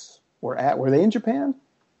 Olympics were at. Were they in Japan?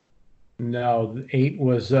 No, 8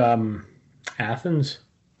 was Athens.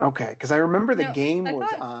 Okay, because I remember the game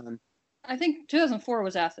was on. I think 2004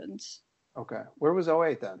 was Athens. Okay, where was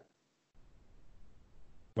 08 then?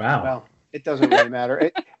 Wow. Well, it doesn't really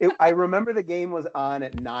matter. I remember the game was on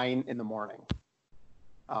at 9 in the morning.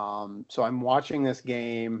 So I'm watching this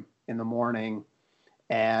game in the morning,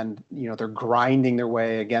 and they're grinding their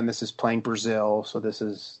way. Again, this is playing Brazil, so this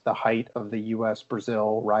is the height of the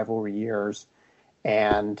U.S.-Brazil rivalry years,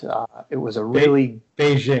 and it was a really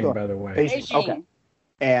Beijing, by the way. Beijing. Okay.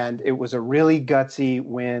 And it was a really gutsy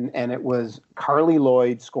win, and it was Carly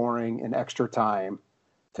Lloyd scoring in extra time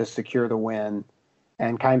to secure the win,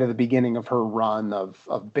 and kind of the beginning of her run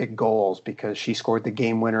of big goals, because she scored the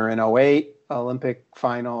game winner in '08 Olympic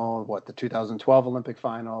final, the 2012 Olympic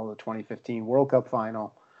final, the 2015 World Cup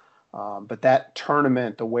final. But that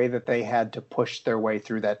tournament, the way that they had to push their way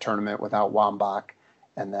through that tournament without Wambach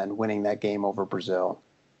and then winning that game over Brazil.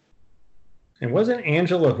 And wasn't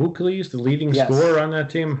Angela Hucles the leading Yes. scorer on that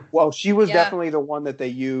team? Well, she was definitely the one that they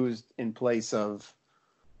used in place of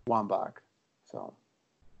Wambach. So.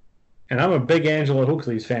 And I'm a big Angela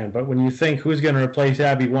Hucles fan, but when you think who's going to replace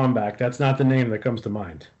Abby Wambach, that's not the name that comes to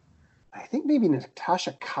mind. I think maybe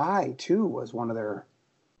Natasha Kai too was one of their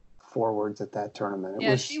forwards at that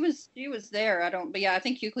tournament. She was there. I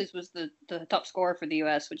think Hucles was the top scorer for the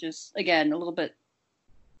U.S., which is again a little bit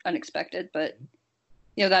unexpected. But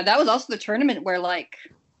that was also the tournament where like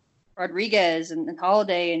Rodriguez and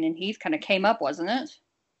Holiday and Heath kind of came up, wasn't it?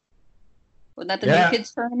 Wasn't that the New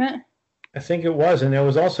Kids tournament? I think it was, and there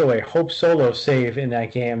was also a Hope Solo save in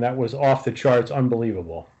that game that was off the charts,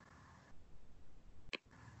 unbelievable.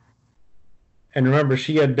 And remember,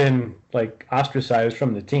 she had been like ostracized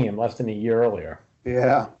from the team less than a year earlier.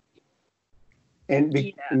 Yeah. And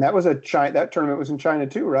that was that tournament was in China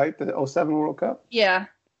too, right? The '07 World Cup? Yeah.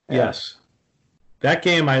 Yes. That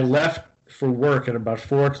game, I left for work at about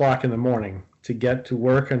 4:00 in the morning to get to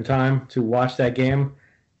work in time to watch that game.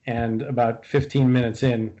 And about 15 minutes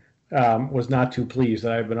in, was not too pleased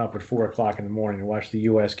that I'd been up at 4:00 in the morning to watch the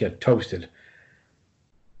U.S. get toasted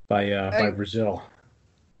by Brazil.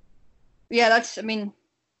 Yeah,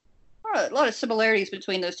 a lot of similarities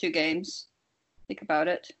between those two games. Think about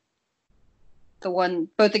it. The one,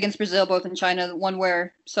 both against Brazil, both in China, the one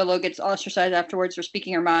where Solo gets ostracized afterwards for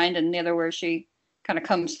speaking her mind, and the other where she kind of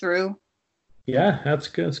comes through. Yeah, that's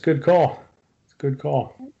good. That's a good call. It's a good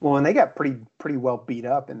call. Well, and they got pretty well beat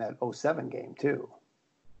up in that '07 game too.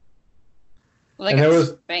 Well, they got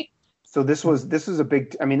spanked. So this is a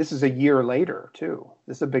big. I mean, this is a year later too.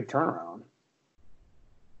 This is a big turnaround.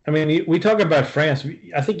 I mean, we talk about France.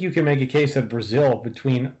 I think you can make a case that Brazil,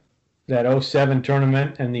 between that '07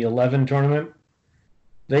 tournament and the '11 tournament,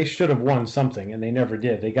 they should have won something, and they never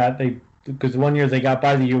did. Because one year they got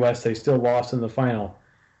by the U.S., they still lost in the final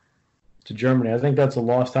to Germany. I think that's a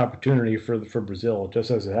lost opportunity for Brazil, just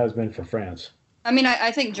as it has been for France. I mean,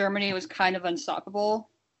 I think Germany was kind of unstoppable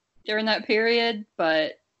during that period,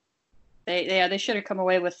 but they should have come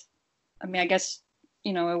away with. I mean, I guess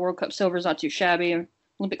a World Cup silver is not too shabby.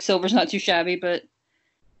 Olympic silver's not too shabby, but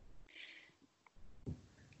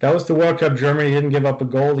that was the World Cup. Germany didn't give up a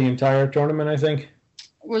goal the entire tournament, I think.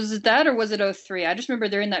 Was it that, or was it '03? I just remember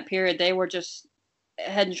during that period they were just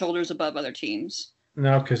head and shoulders above other teams.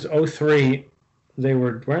 No, because '03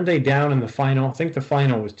 weren't they down in the final? I think the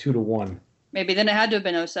final was 2-1. Maybe then it had to have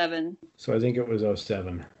been '07. So I think it was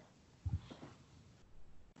 '07.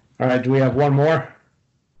 All right, do we have one more?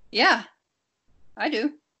 Yeah, I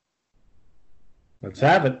do. Let's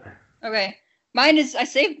have it. Okay. Mine is, I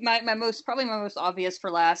saved my most obvious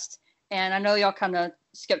for last, and I know y'all kind of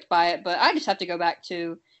skipped by it, but I just have to go back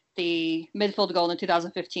to the midfield goal in the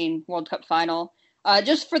 2015 World Cup final,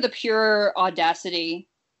 just for the pure audacity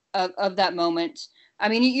of that moment. I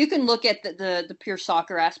mean, you can look at the pure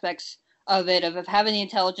soccer aspects of it, of having the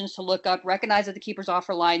intelligence to look up, recognize that the keeper's off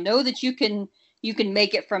her line, know that you can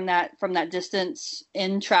make it from that distance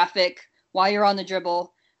in traffic while you're on the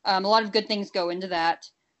dribble. A lot of good things go into that.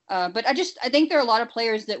 But I think there are a lot of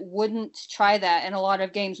players that wouldn't try that in a lot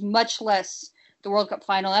of games, much less the World Cup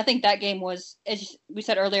final. I think that game was, as we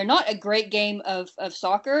said earlier, not a great game of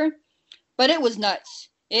soccer, but it was nuts.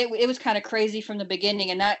 It was kind of crazy from the beginning.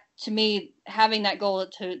 And that, to me, having that goal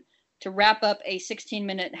to wrap up a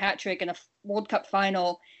 16-minute hat trick in a World Cup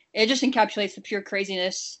final, it just encapsulates the pure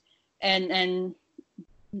craziness and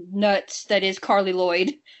nuts that is Carly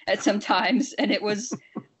Lloyd at some times. And it was...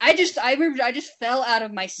 I just fell out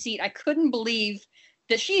of my seat. I couldn't believe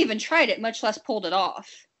that she even tried it, much less pulled it off.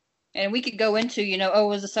 And we could go into,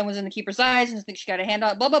 the sun was in the keeper's eyes and I think she got a hand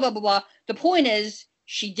on it, blah, blah, blah, blah, blah. The point is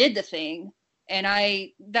she did the thing. And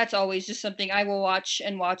that's always just something I will watch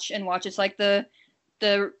and watch and watch. It's like the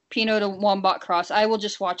Pino to Wambach cross. I will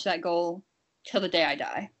just watch that goal till the day I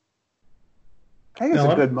die. I think it's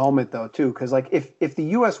a good moment though, too. Cause like if the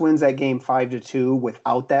U.S. wins that game 5-2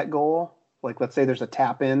 without that goal, like, let's say there's a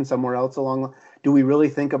tap in somewhere else do we really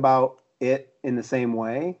think about it in the same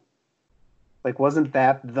way? Like, wasn't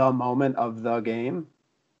that the moment of the game?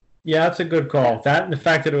 Yeah, that's a good call. That and the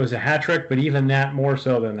fact that it was a hat trick, but even that more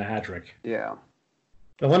so than the hat trick. Yeah.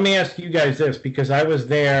 But let me ask you guys this, because I was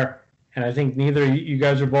there, and I think neither you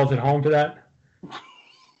guys were both at home for that.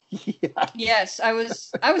 Yeah. Yes, I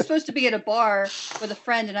was supposed to be at a bar with a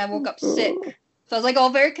friend, and I woke up sick. So I was like all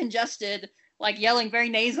very congested, like yelling very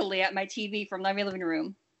nasally at my TV from my living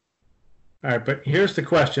room. All right, but here's the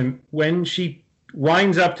question. When she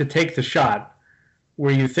winds up to take the shot,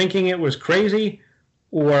 were you thinking it was crazy?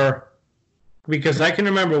 Or because I can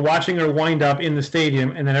remember watching her wind up in the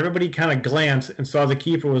stadium, and then everybody kind of glanced and saw the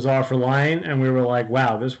keeper was off her line, and we were like,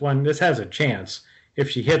 wow, this has a chance if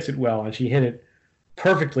she hits it well, and she hit it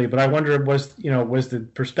perfectly. But I wonder, was the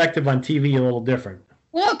perspective on TV a little different?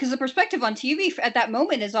 Well, because the perspective on TV at that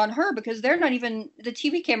moment is on her, because the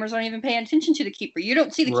TV cameras aren't even paying attention to the keeper. You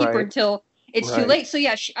don't see the keeper until it's too late. So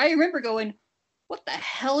yeah, I remember going, what the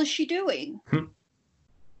hell is she doing?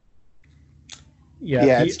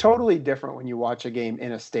 Yeah, it's totally different when you watch a game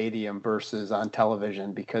in a stadium versus on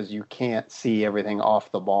television, because you can't see everything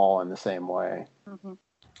off the ball in the same way. Mm-hmm.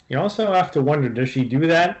 You also have to wonder, does she do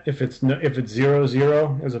that if it's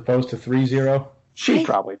 0-0 as opposed to 3-0? She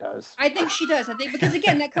probably does. I think she does. I think because,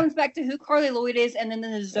 again, that comes back to who Carly Lloyd is and then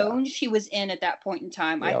the zone she was in at that point in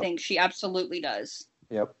time. Yep. I think she absolutely does.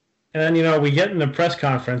 Yep. And then, we get in the press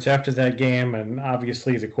conference after that game, and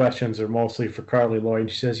obviously the questions are mostly for Carly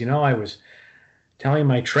Lloyd. She says, I was telling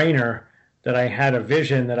my trainer that I had a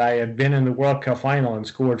vision that I had been in the World Cup final and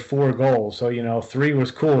scored 4 goals. So, 3 was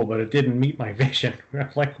cool, but it didn't meet my vision. I'm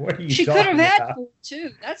like, what are you talking about? She could have had 4, too.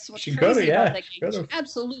 That's what's crazy about that game. She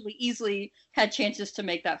absolutely easily had chances to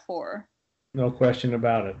make that 4. No question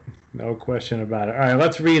about it. No question about it. All right,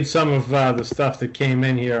 let's read some of the stuff that came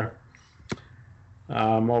in here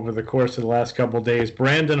over the course of the last couple of days.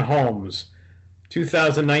 Brandon Holmes,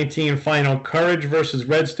 2019 final, Courage versus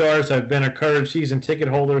Red Stars. I've been a Courage season ticket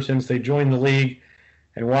holder since they joined the league,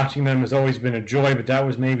 and watching them has always been a joy, but that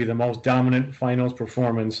was maybe the most dominant finals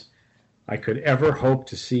performance I could ever hope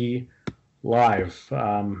to see live.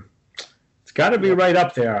 It's got to be right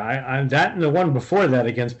up there. I'm that and the one before that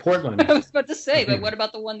against Portland. I was about to say, but what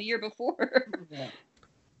about the one the year before?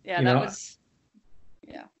 That's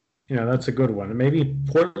a good one. Maybe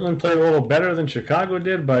Portland played a little better than Chicago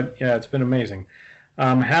did, but yeah, it's been amazing.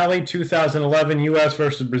 Hallie, 2011 U.S.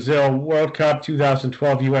 versus Brazil World Cup,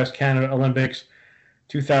 2012 U.S. Canada Olympics,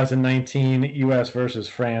 2019 U.S. versus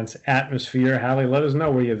France Atmosphere. Hallie, let us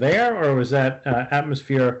know, were you there, or was that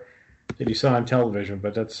Atmosphere that you saw on television?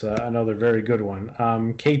 But that's another very good one.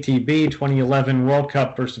 KTB, 2011 World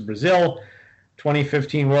Cup versus Brazil,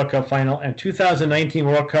 2015 World Cup final, and 2019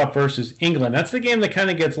 World Cup versus England. That's the game that kind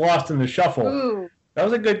of gets lost in the shuffle. Ooh. That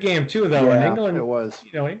was a good game too, though. Yeah, and England, it was.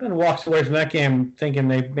 England walks away from that game thinking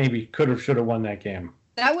they maybe should have won that game.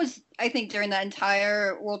 That was, I think, during that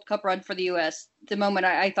entire World Cup run for the U.S., the moment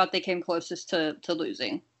I thought they came closest to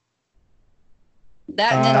losing.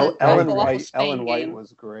 That and then Ellen White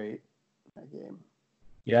was great in that game.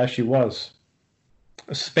 Yeah, she was.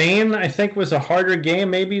 Spain, I think, was a harder game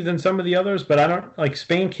maybe than some of the others, but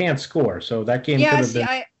Spain can't score, so that game could have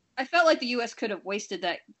been. I felt like the U.S. could have wasted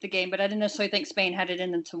the game, but I didn't necessarily think Spain had it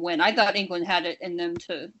in them to win. I thought England had it in them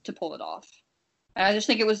to pull it off. I just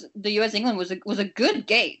think it was the U.S.-England was a good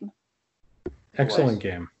game. Excellent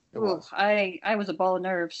game. Ooh, I was a ball of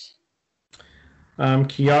nerves.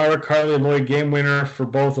 Kiara, Carly Lloyd, game winner for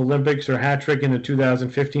both Olympics, her hat trick in the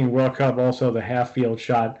 2015 World Cup, also the half-field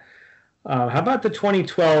shot. How about the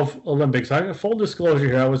 2012 Olympics? Full disclosure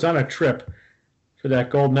here, I was on a trip for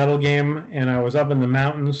that gold medal game, and I was up in the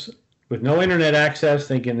mountains with no internet access,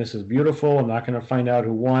 thinking this is beautiful, I'm not going to find out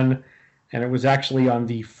who won, and it was actually on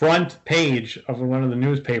the front page of one of the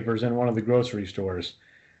newspapers in one of the grocery stores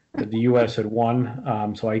that the U.S. had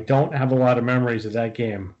won, so I don't have a lot of memories of that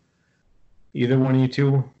game. Either one of you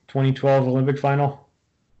two, 2012 Olympic final?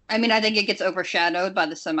 I mean, I think it gets overshadowed by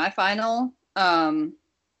the semifinal.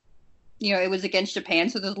 It was against Japan,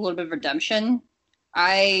 so there's a little bit of redemption.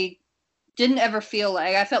 I didn't ever feel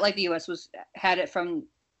like, I felt like the U.S. had it from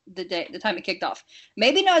the time it kicked off.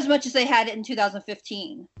 Maybe not as much as they had it in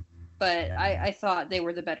 2015, but I thought they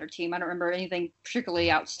were the better team. I don't remember anything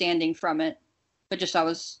particularly outstanding from it, but just I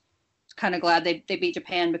was kind of glad they beat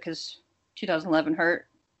Japan because 2011 hurt.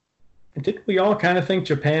 Didn't we all kind of think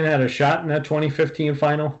Japan had a shot in that 2015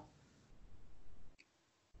 final?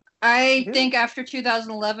 I think after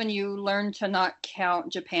 2011, you learn to not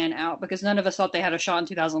count Japan out because none of us thought they had a shot in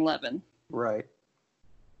 2011. Right.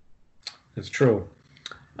 It's true.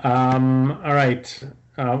 All right.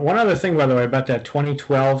 One other thing, by the way, about that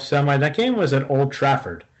 2012 semi, that game was at Old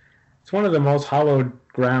Trafford. It's one of the most hallowed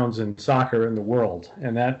grounds in soccer in the world,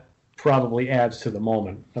 and that probably adds to the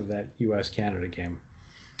moment of that U.S.-Canada game.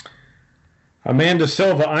 Amanda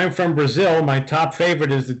Silva, I'm from Brazil. My top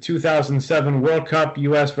favorite is the 2007 World Cup,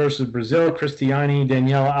 U.S. versus Brazil. Cristiane,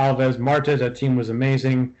 Daniela Alves, Marta. That team was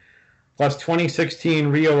amazing. plus 2016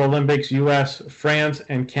 Rio Olympics, U.S., France,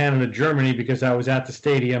 and Canada, Germany, because I was at the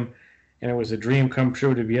stadium, and it was a dream come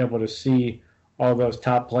true to be able to see all those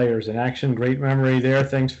top players in action. Great memory there.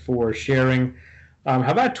 Thanks for sharing.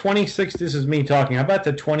 How about 26? This is me talking. How about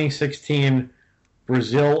the 2016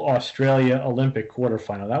 Brazil-Australia Olympic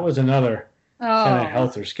quarterfinal? That was another kind of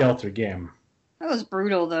helter-skelter game. That was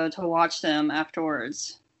brutal, though, to watch them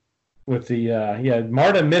afterwards. With the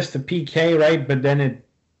Marta missed the PK, right? But then it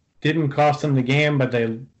didn't cost them the game, but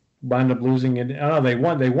they wound up losing it. Oh, they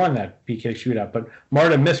won that PK shootout, but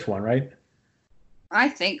Marta missed one, right? I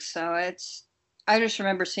think so. I just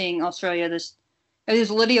remember seeing Australia. It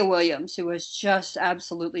was Lydia Williams who was just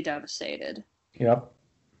absolutely devastated. Yep.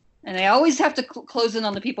 And they always have to close in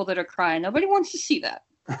on the people that are crying. Nobody wants to see that.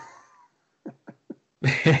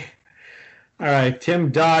 All right,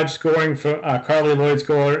 Tim Dodge scoring for Carly Lloyd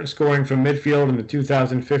scoring from midfield in the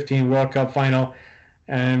 2015 World Cup final,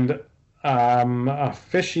 and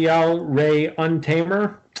Official Ray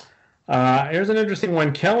Untamer. Here's an interesting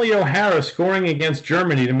one. Kelly O'Hara scoring against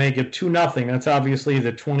Germany to make it 2-0. That's obviously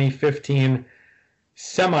the 2015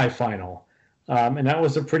 semifinal, and that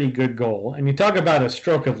was a pretty good goal. And you talk about a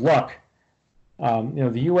stroke of luck.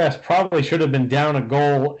 The U.S. probably should have been down a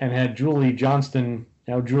goal and had Julie Johnston,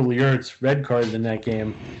 now Julie Ertz, red carded in that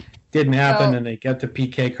game. Didn't happen, and they get the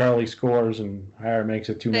PK. Carly scores, and O'Hara makes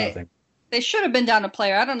it 2-0. They should have been down a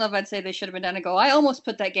player. I don't know if I'd say they should have been down a goal. I almost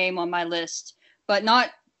put that game on my list, but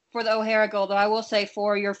not for the O'Hara goal, though. I will say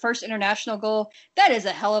for your first international goal, that is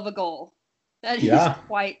a hell of a goal. That is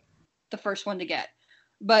quite the first one to get.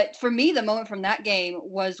 But for me, the moment from that game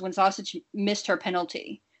was when Sausage missed her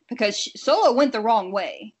penalty because Solo went the wrong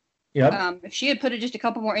way. Yep. If she had put it just a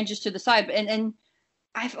couple more inches to the side, and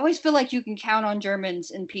I always feel like you can count on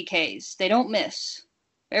Germans in PKs. They don't miss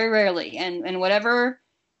very rarely, and whatever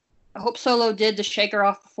I hope Solo did to shake her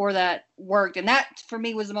off before that worked. And that, for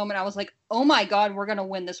me, was the moment I was like, oh, my God, we're going to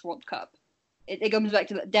win this World Cup. It goes back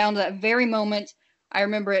to down to that very moment. I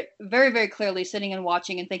remember it very, very clearly sitting and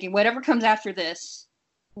watching and thinking, whatever comes after this,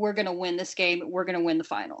 we're going to win this game. We're going to win the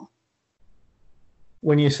final.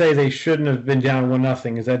 When you say they shouldn't have been down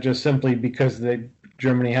 1-0, is that just simply because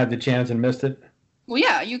Germany had the chance and missed it? Well,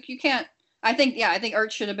 yeah, you can't. I think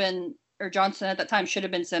Ertz should have been, or Johnson at that time should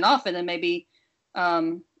have been sent off, and then maybe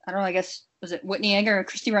I don't know, I guess, was it Whitney Anger or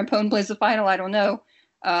Christy Rampone plays the final? I don't know.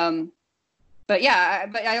 But I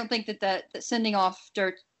don't think that sending off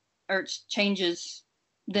Ertz changes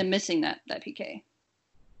them missing that PK.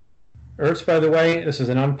 Ertz, by the way, this is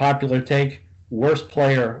an unpopular take,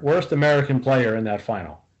 worst American player in that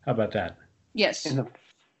final. How about that? Yes. In the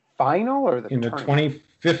final or in the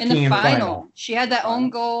 2015 in the final? She had that own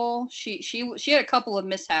goal. She had a couple of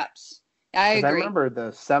mishaps. I agree. I remember the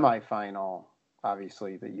semifinal,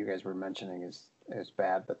 obviously, that you guys were mentioning is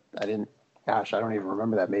bad, but I don't even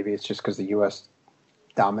remember that. Maybe it's just because the U.S.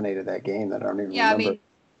 dominated that game that I don't even remember. I mean,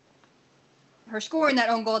 her scoring that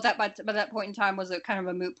own goal by that point in time was a kind of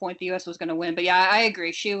a moot point. The U.S. was going to win, but yeah, I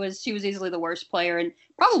agree. She was easily the worst player, and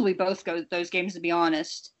probably both those games, to be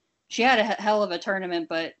honest. She had a hell of a tournament,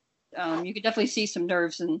 but you could definitely see some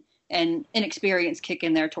nerves and inexperience kick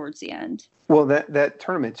in there towards the end. Well, that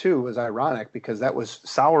tournament too was ironic because that was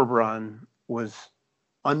Sauerbrunn was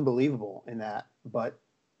unbelievable in that, but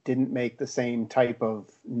didn't make the same type of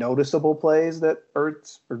noticeable plays that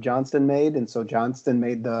Ertz or Johnston made, and so Johnston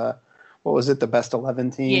made the best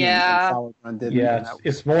 11 team? Yeah. And Sauerbrunn didn't. Yeah,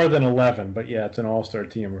 it's more than 11, but yeah, it's an all-star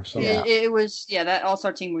team or something. It was, that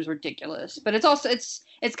all-star team was ridiculous, but it's also it's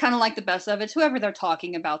kind of like the best of. It's whoever they're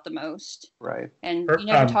talking about the most, right? And you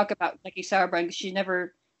never talk about Becky Sauerbrunn because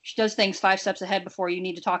she does things 5 steps ahead before you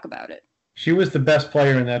need to talk about it. She was the best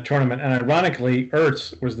player in that tournament, and ironically,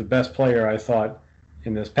 Ertz was the best player, I thought,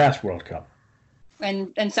 in this past World Cup.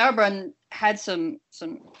 And Sauerbrunn had some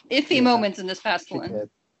iffy moments in this past one.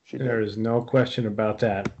 There is no question about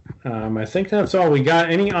that. I think that's all we got.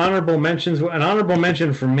 Any honorable mentions? An honorable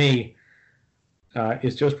mention for me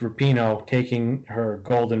is just Rapinoe taking her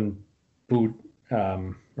golden boot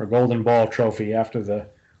or golden ball trophy after the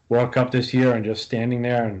World Cup this year and just standing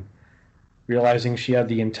there and realizing she had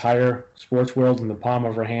the entire sports world in the palm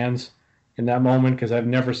of her hands in that moment, because I've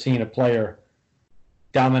never seen a player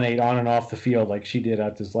dominate on and off the field like she did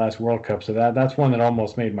at this last World Cup. So that's one that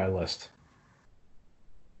almost made my list.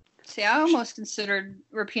 See, I almost considered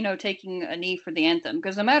Rapinoe taking a knee for the anthem,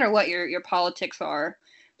 because no matter what your politics are,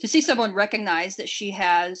 to see someone recognize that she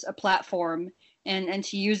has a platform and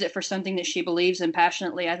to use it for something that she believes in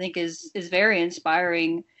passionately, I think is very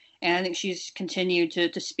inspiring. And I think she's continued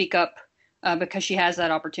to speak up because she has that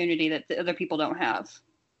opportunity that the other people don't have.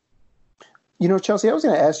 Chelsey, I was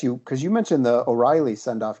going to ask you, because you mentioned the O'Reilly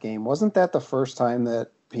send-off game. Wasn't that the first time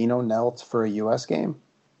that Pino knelt for a U.S. game?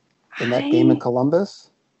 In that game in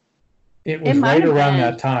Columbus? It was right around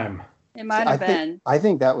that time. It might have been. I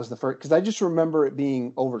think that was the first, because I just remember it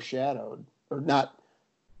being overshadowed, or not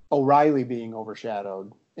O'Reilly being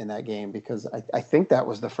overshadowed in that game, because I think that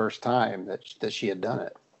was the first time that she had done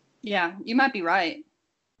it. Yeah, you might be right.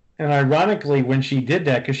 And ironically, when she did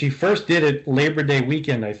that, because she first did it Labor Day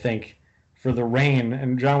weekend, I think, for the rain.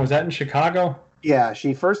 And John, was that in Chicago? Yeah,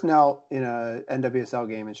 she first knelt in a NWSL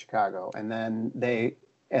game in Chicago, and then they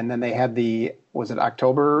had was it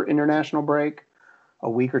October international break a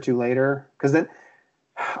week or two later? Because then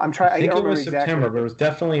I think it was September, but it was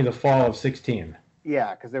definitely the fall of 16.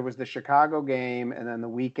 Yeah, because there was the Chicago game, and then the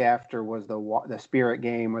week after was the Spirit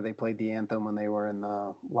game where they played the anthem when they were in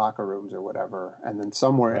the locker rooms or whatever. And then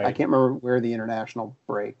somewhere, right. I can't remember where the international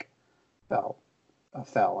break fell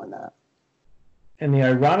in that. And the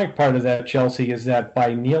ironic part of that, Chelsey, is that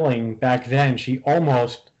by kneeling back then, she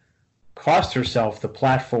almost cost herself the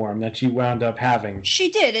platform that she wound up having.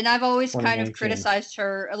 She did, and I've always kind of criticized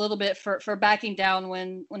her a little bit for backing down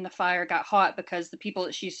when the fire got hot, because the people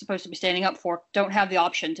that she's supposed to be standing up for don't have the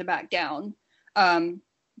option to back down.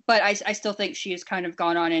 But I still think she has kind of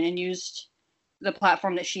gone on and used the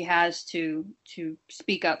platform that she has to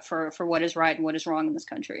speak up for what is right and what is wrong in this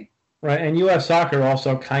country. Right, and U.S. Soccer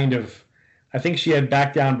also kind of, I think she had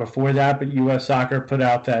backed down before that, but U.S. Soccer put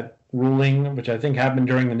out that ruling, which I think happened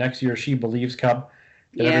during the next year She Believes Cup,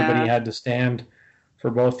 that everybody had to stand for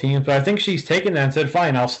both teams. But I think she's taken that and said,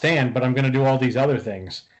 fine, I'll stand, but I'm going to do all these other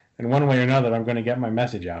things. And one way or another, I'm going to get my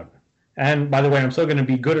message out. And by the way, I'm still going to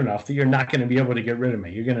be good enough that you're not going to be able to get rid of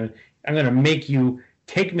me. I'm going to make you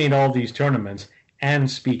take me to all these tournaments and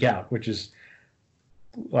speak out, which is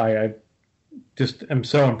why I just am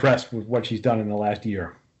so impressed with what she's done in the last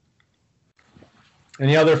year.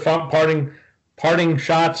 Any other parting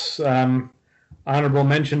shots, honorable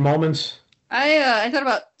mention moments? I thought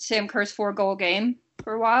about Sam Kerr's 4-goal game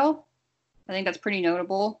for a while. I think that's pretty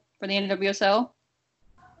notable for the NWSL.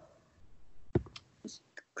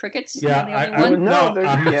 Crickets? Yeah,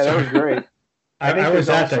 that was great. I was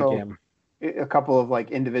at that game. A couple of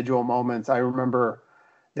individual moments. I remember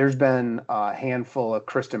there's been a handful of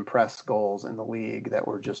Kristen Press goals in the league that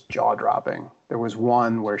were just jaw-dropping. There was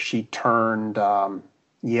one where she turned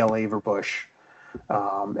Yale Averbush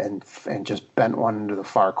and just bent one into the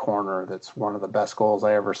far corner. That's one of the best goals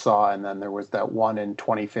I ever saw. And then there was that one in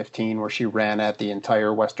 2015 where she ran at the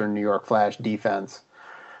entire Western New York Flash defense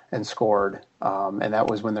and scored. And that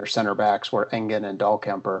was when their center backs were Engen and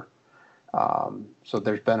Dahlkemper. So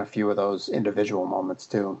there's been a few of those individual moments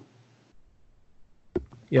too.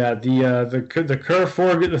 Yeah, the Kerr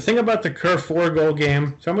 4. The thing about the Kerr 4-goal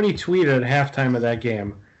game, somebody tweeted at halftime of that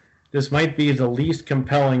game, this might be the least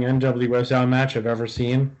compelling NWSL match I've ever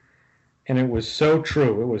seen. And it was so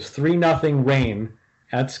true. It was 3-0 rain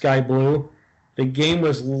at Sky Blue. The game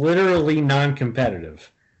was literally non-competitive.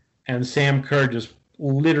 And Sam Kerr just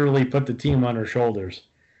literally put the team on her shoulders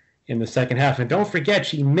in the second half. And don't forget,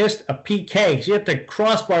 she missed a PK. She hit the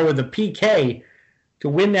crossbar with a PK to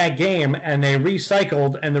win that game, and they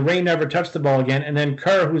recycled, and the rain never touched the ball again. And then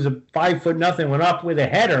Kerr, who's a 5'0", went up with a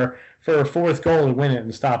header for her 4th goal to win it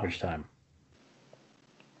in stoppage time.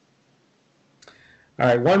 All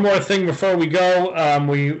right, one more thing before we go.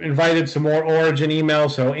 We invited some more Origin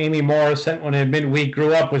emails. So Amy Morris sent one in midweek,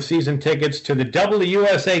 grew up with season tickets to the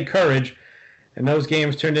WUSA Courage, and those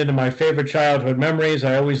games turned into my favorite childhood memories.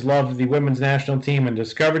 I always loved the women's national team and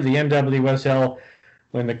discovered the NWSL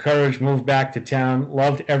when the Courage moved back to town.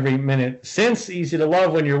 Loved every minute since. Easy to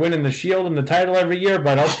love when you're winning the Shield and the title every year,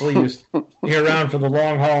 but hopefully you stay around for the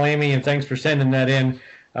long haul, Amy, and thanks for sending that in.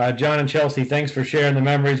 John and Chelsey, thanks for sharing the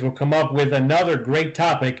memories. We'll come up with another great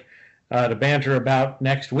topic to banter about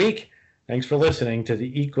next week. Thanks for listening to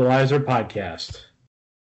the Equalizer Podcast.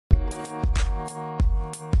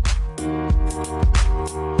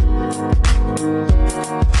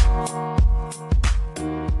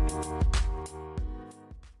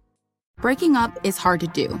 Breaking up is hard to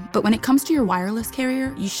do, but when it comes to your wireless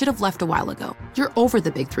carrier, you should have left a while ago. You're over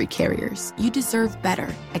the big 3 carriers. You deserve better.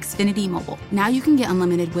 Xfinity Mobile. Now you can get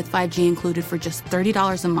unlimited with 5G included for just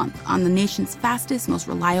 $30 a month on the nation's fastest, most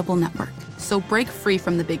reliable network. So break free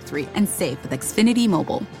from the big 3 and save with Xfinity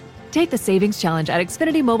Mobile. Take the savings challenge at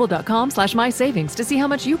xfinitymobile.com/mysavings to see how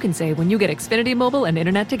much you can save when you get Xfinity Mobile and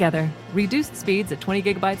Internet together. Reduced speeds at 20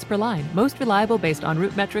 gigabytes per line. Most reliable based on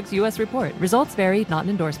Root Metrics U.S. report. Results vary, not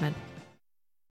an endorsement.